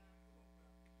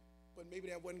 But maybe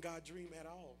that wasn't God's dream at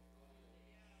all.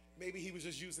 Maybe he was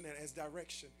just using that as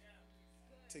direction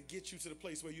to get you to the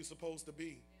place where you're supposed to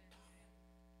be.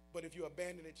 But if you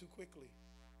abandon it too quickly,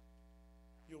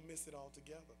 you'll miss it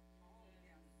altogether.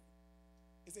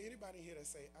 Is there anybody here that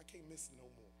say, I can't miss it no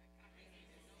more?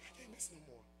 I can't miss it no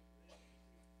more.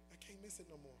 I can't miss it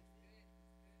no more.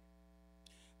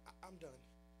 I'm done.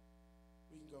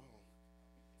 We can go home.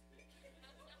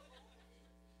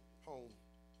 Home.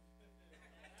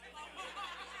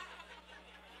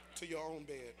 To your own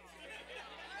bed.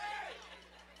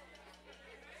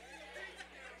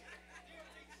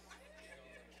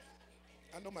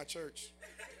 I know my church.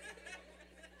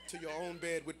 To your own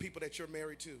bed with people that you're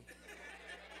married to.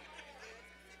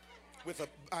 With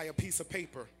a piece of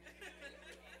paper.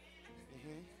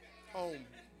 Home.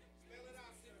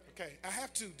 Okay, I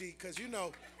have to, D, because you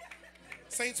know,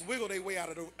 saints wiggle their way out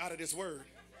of this word.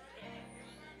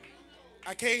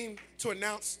 I came to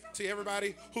announce to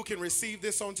everybody who can receive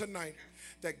this on tonight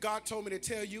that God told me to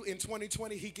tell you in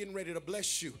 2020 he getting ready to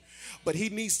bless you. But he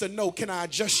needs to know, can I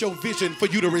adjust your vision for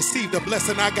you to receive the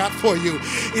blessing I got for you?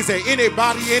 Is there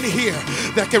anybody in here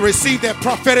that can receive that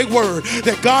prophetic word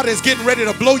that God is getting ready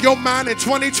to blow your mind in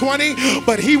 2020?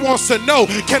 But he wants to know,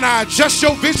 can I adjust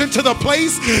your vision to the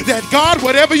place that God,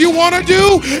 whatever you want to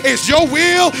do is your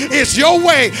will, is your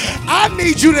way. I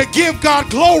need you to give God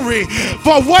glory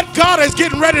for what God is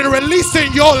getting ready to release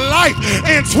in your life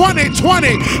in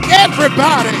 2020.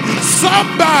 Everybody,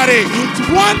 somebody,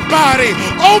 one body,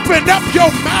 open up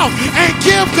your mouth and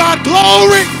give God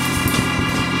glory.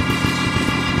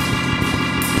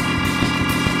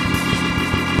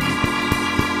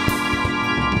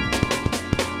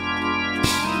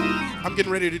 I'm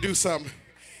getting ready to do something,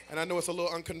 and I know it's a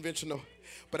little unconventional,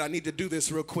 But I need to do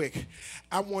this real quick.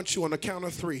 I want you on the count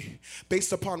of 3,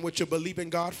 based upon what you're believing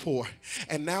God for.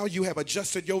 And now you have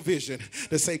adjusted your vision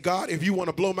to say, God, if you want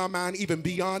to blow my mind even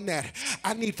beyond that,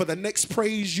 I need for the next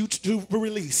praise you to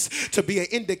release to be an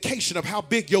indication of how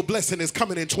big your blessing is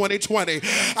coming in 2020.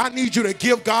 I need you to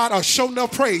give God a show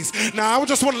enough praise. Now, I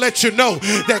just want to let you know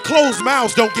that closed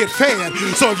mouths don't get fed.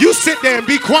 So if you sit there and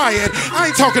be quiet, I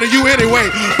ain't talking to you anyway.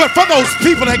 But for those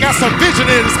people that got some vision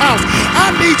in this house,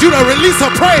 I need you to release a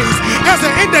praise as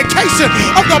an indication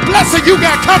of the blessing you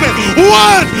got coming. 1,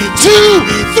 2,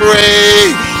 3.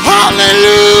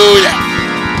 Hallelujah.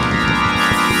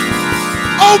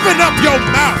 Open up your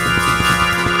mouth.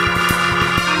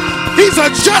 He's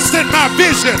adjusting my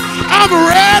vision. I'm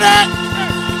ready.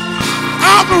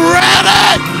 I'm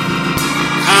ready.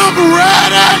 I'm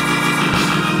ready.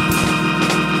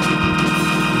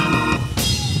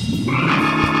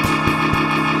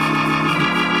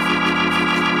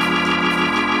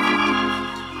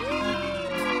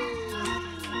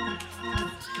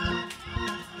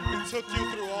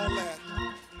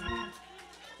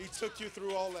 Took you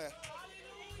through all that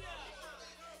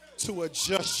to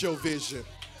adjust your vision.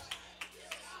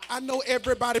 I know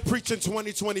everybody preaching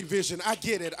 2020 vision. I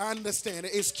get it. I understand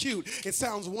it. It's cute. It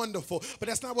sounds wonderful. But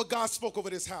that's not what God spoke over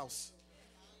this house.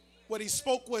 What he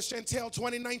spoke was, Chantel,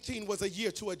 2019 was a year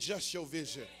to adjust your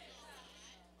vision.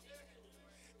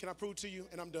 Can I prove to you?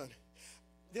 And I'm done.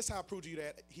 This is how I prove to you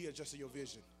that he adjusted your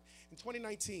vision. In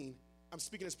 2019, I'm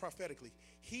speaking this prophetically.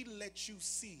 He let you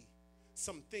see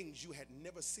some things you had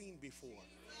never seen before.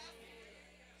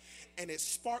 And it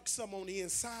sparked some on the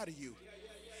inside of you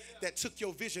that took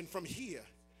your vision from here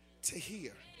to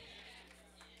here.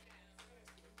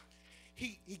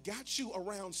 He got you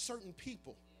around certain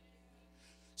people,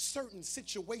 certain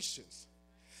situations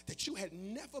that you had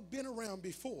never been around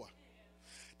before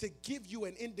to give you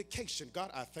an indication.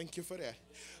 God, I thank you for that.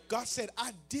 God said,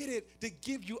 I did it to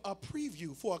give you a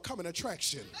preview for a coming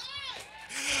attraction.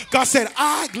 God said,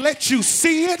 I let you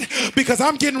see it because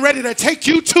I'm getting ready to take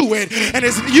you to it. And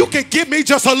as you can give me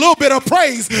just a little bit of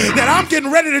praise that I'm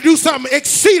getting ready to do something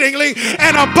exceedingly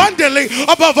and abundantly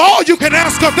above all you can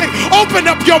ask or think. Open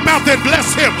up your mouth and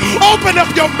bless him. Open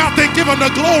up your mouth and give him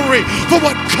the glory for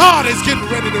what God is getting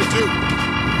ready to do.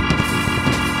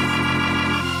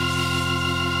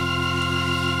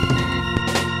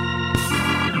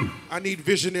 I need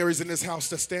visionaries in this house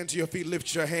to stand to your feet,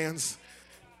 lift your hands,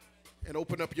 and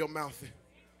open up your mouth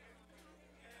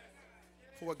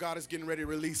for what God is getting ready to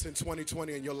release in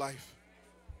 2020 in your life.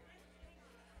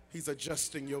 He's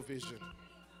adjusting your vision.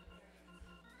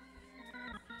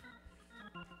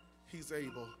 He's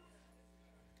able.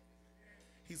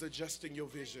 He's adjusting your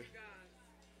vision.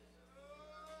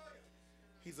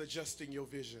 He's adjusting your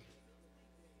vision.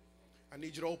 I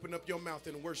need you to open up your mouth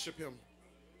and worship him.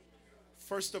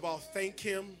 First of all, thank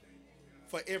him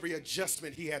for every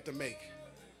adjustment he had to make.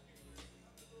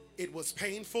 It was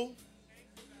painful.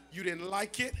 You didn't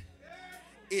like it.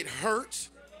 It hurt.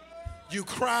 You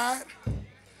cried.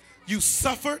 You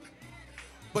suffered.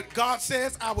 But God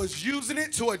says, I was using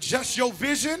it to adjust your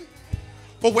vision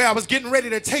for where I was getting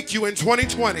ready to take you in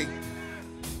 2020.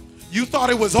 You thought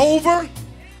it was over,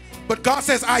 but God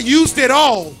says, I used it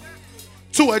all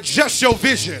to adjust your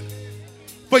vision,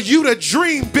 for you to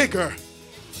dream bigger,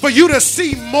 for you to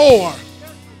see more,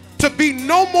 to be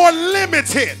no more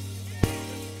limited.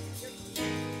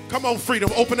 Come on, Freedom,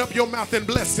 open up your mouth and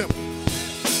bless him.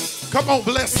 Come on,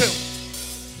 bless him.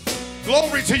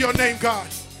 Glory to your name, God.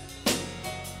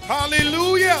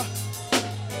 Hallelujah.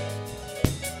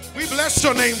 We bless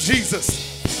your name,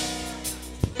 Jesus.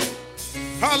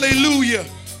 Hallelujah.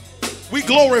 We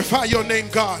glorify your name,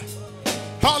 God.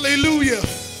 Hallelujah.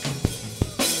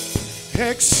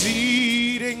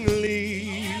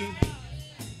 Exceedingly,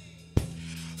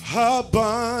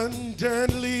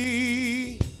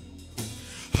 abundantly,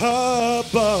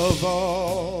 above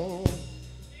all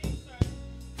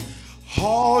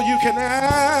you can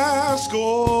ask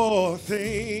or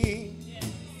think,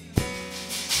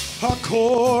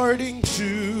 according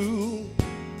to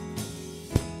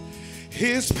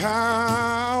his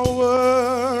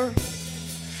power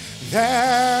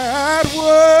that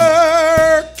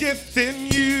worketh in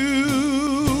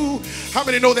you. How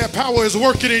many know that power is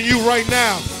working in you right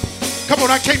now? Come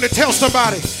on, I came to tell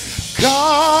somebody,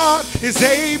 God is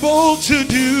able to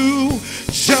do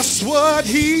just what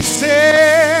he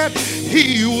said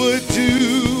he would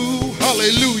do.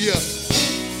 Hallelujah.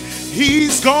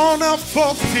 He's gonna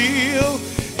fulfill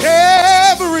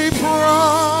every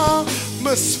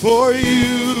promise for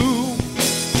you.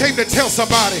 Came to tell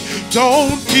somebody,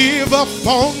 don't give up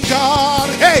on God.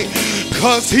 Hey,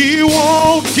 'cause he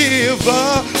won't give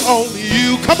up on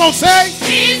you. Come on, say.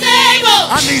 He's able.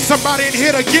 I need somebody in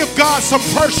here to give God some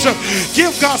worship.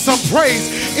 Give God some praise.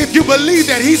 If you believe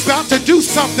that he's about to do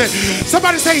something,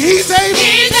 somebody say he's able.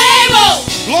 He's able.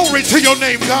 Glory to your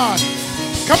name, God.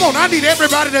 Come on, I need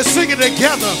everybody to sing it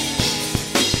together.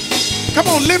 Come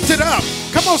on, lift it up.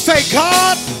 Come on, say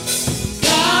God.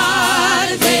 God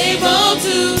is able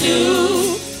to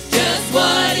do just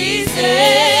what he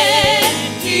said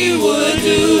he would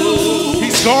do.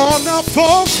 He's gonna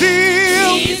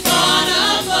fulfill He's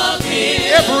gonna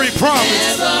fulfill every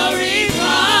promise. every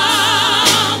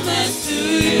promise to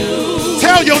you.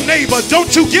 Tell your neighbor,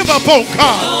 don't you give up on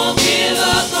God, Don't give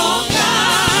up on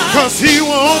God, 'cause he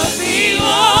won't. 'cause he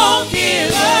won't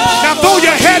give up. Now throw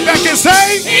your head back and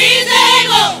say, He's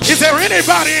able. is there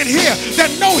anybody in here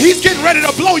that know he's getting ready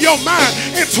to blow your mind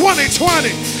in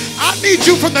 2020? I need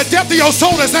you from the depth of your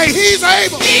soul to say he's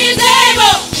able. He's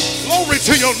able. Glory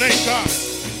to your name, God.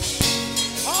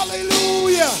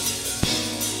 Hallelujah.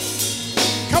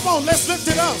 Come on, let's lift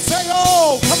it up. Say,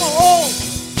 oh, come on, oh.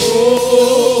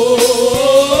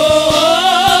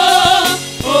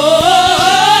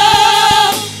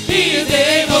 He is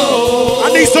able. I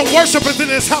need some worshipers in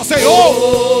this house. Say,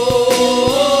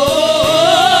 oh.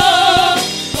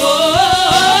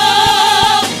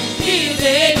 He's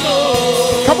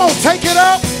able. Come on, take it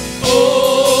up.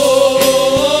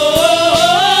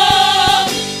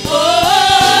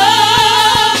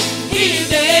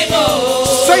 He's able.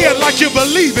 Say it like you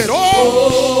believe it.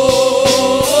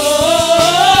 Oh.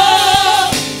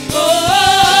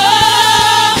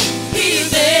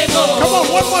 He's able. Come on,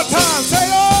 one more time. Say,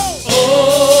 oh.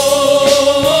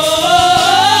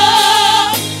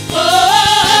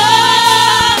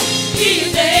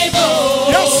 He's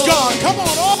able. Yes, God. Come on.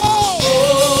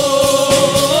 Oh.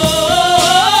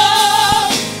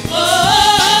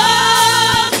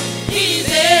 He's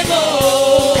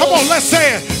able. Come on, let's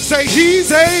say it. Say,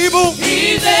 he's able.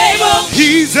 He's able.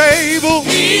 He's able.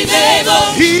 He's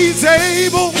able. He's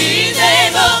able. He's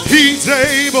able. He's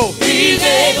able. He's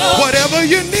able. Whatever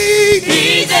you need,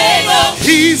 He's able.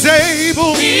 he's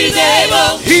able. He's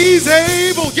able. He's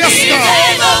able. Yes, He's God.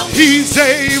 able. He's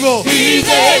able. He's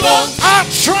able. I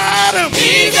tried him,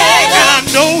 He's and I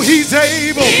able. know he's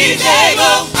able. He's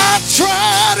able. I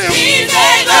tried him, He's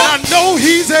and I able. know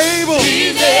he's able.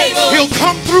 He's able. He'll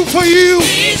come through for you.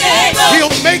 He's able.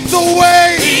 He'll make the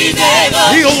way. He's able.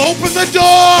 He'll open the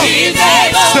door. He's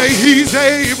able. Say he's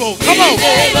able. Come on. He's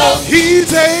able.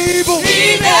 He's able.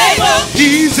 He's able.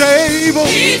 He's able.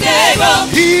 He's able.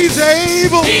 He's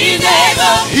able. He's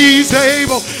able. He's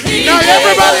able. He's Now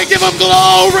everybody able. give him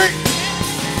glory.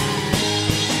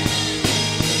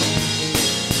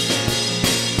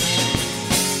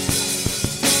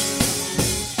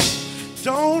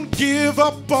 Don't give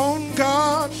up on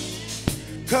God,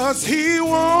 'cause he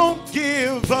won't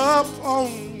give up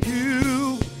on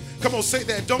you. Come on, say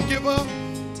that. Don't give up.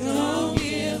 Don't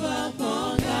give up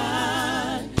on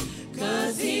God,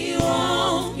 'cause he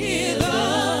won't give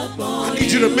up on I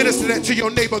need you to minister that to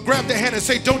your neighbor. Grab their hand and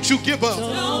say, don't you give up.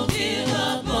 Don't give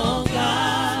up on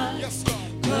God, Yes, God.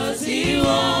 'cause he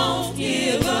won't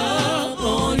give up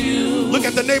on you. Look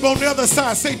at the neighbor on the other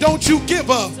side. Say, don't you give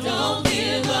up. Don't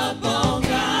give up on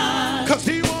God, 'Cause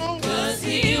he won't. 'cause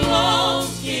he won't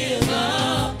give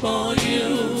up on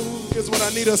you. Here's what I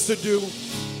need us to do.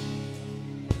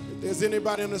 If there's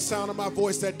anybody in the sound of my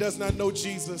voice that does not know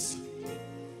Jesus,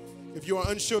 if you are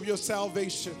unsure of your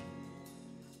salvation,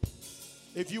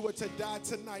 if you were to die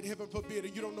tonight, heaven forbid,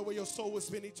 and you don't know where your soul will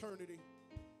spend eternity,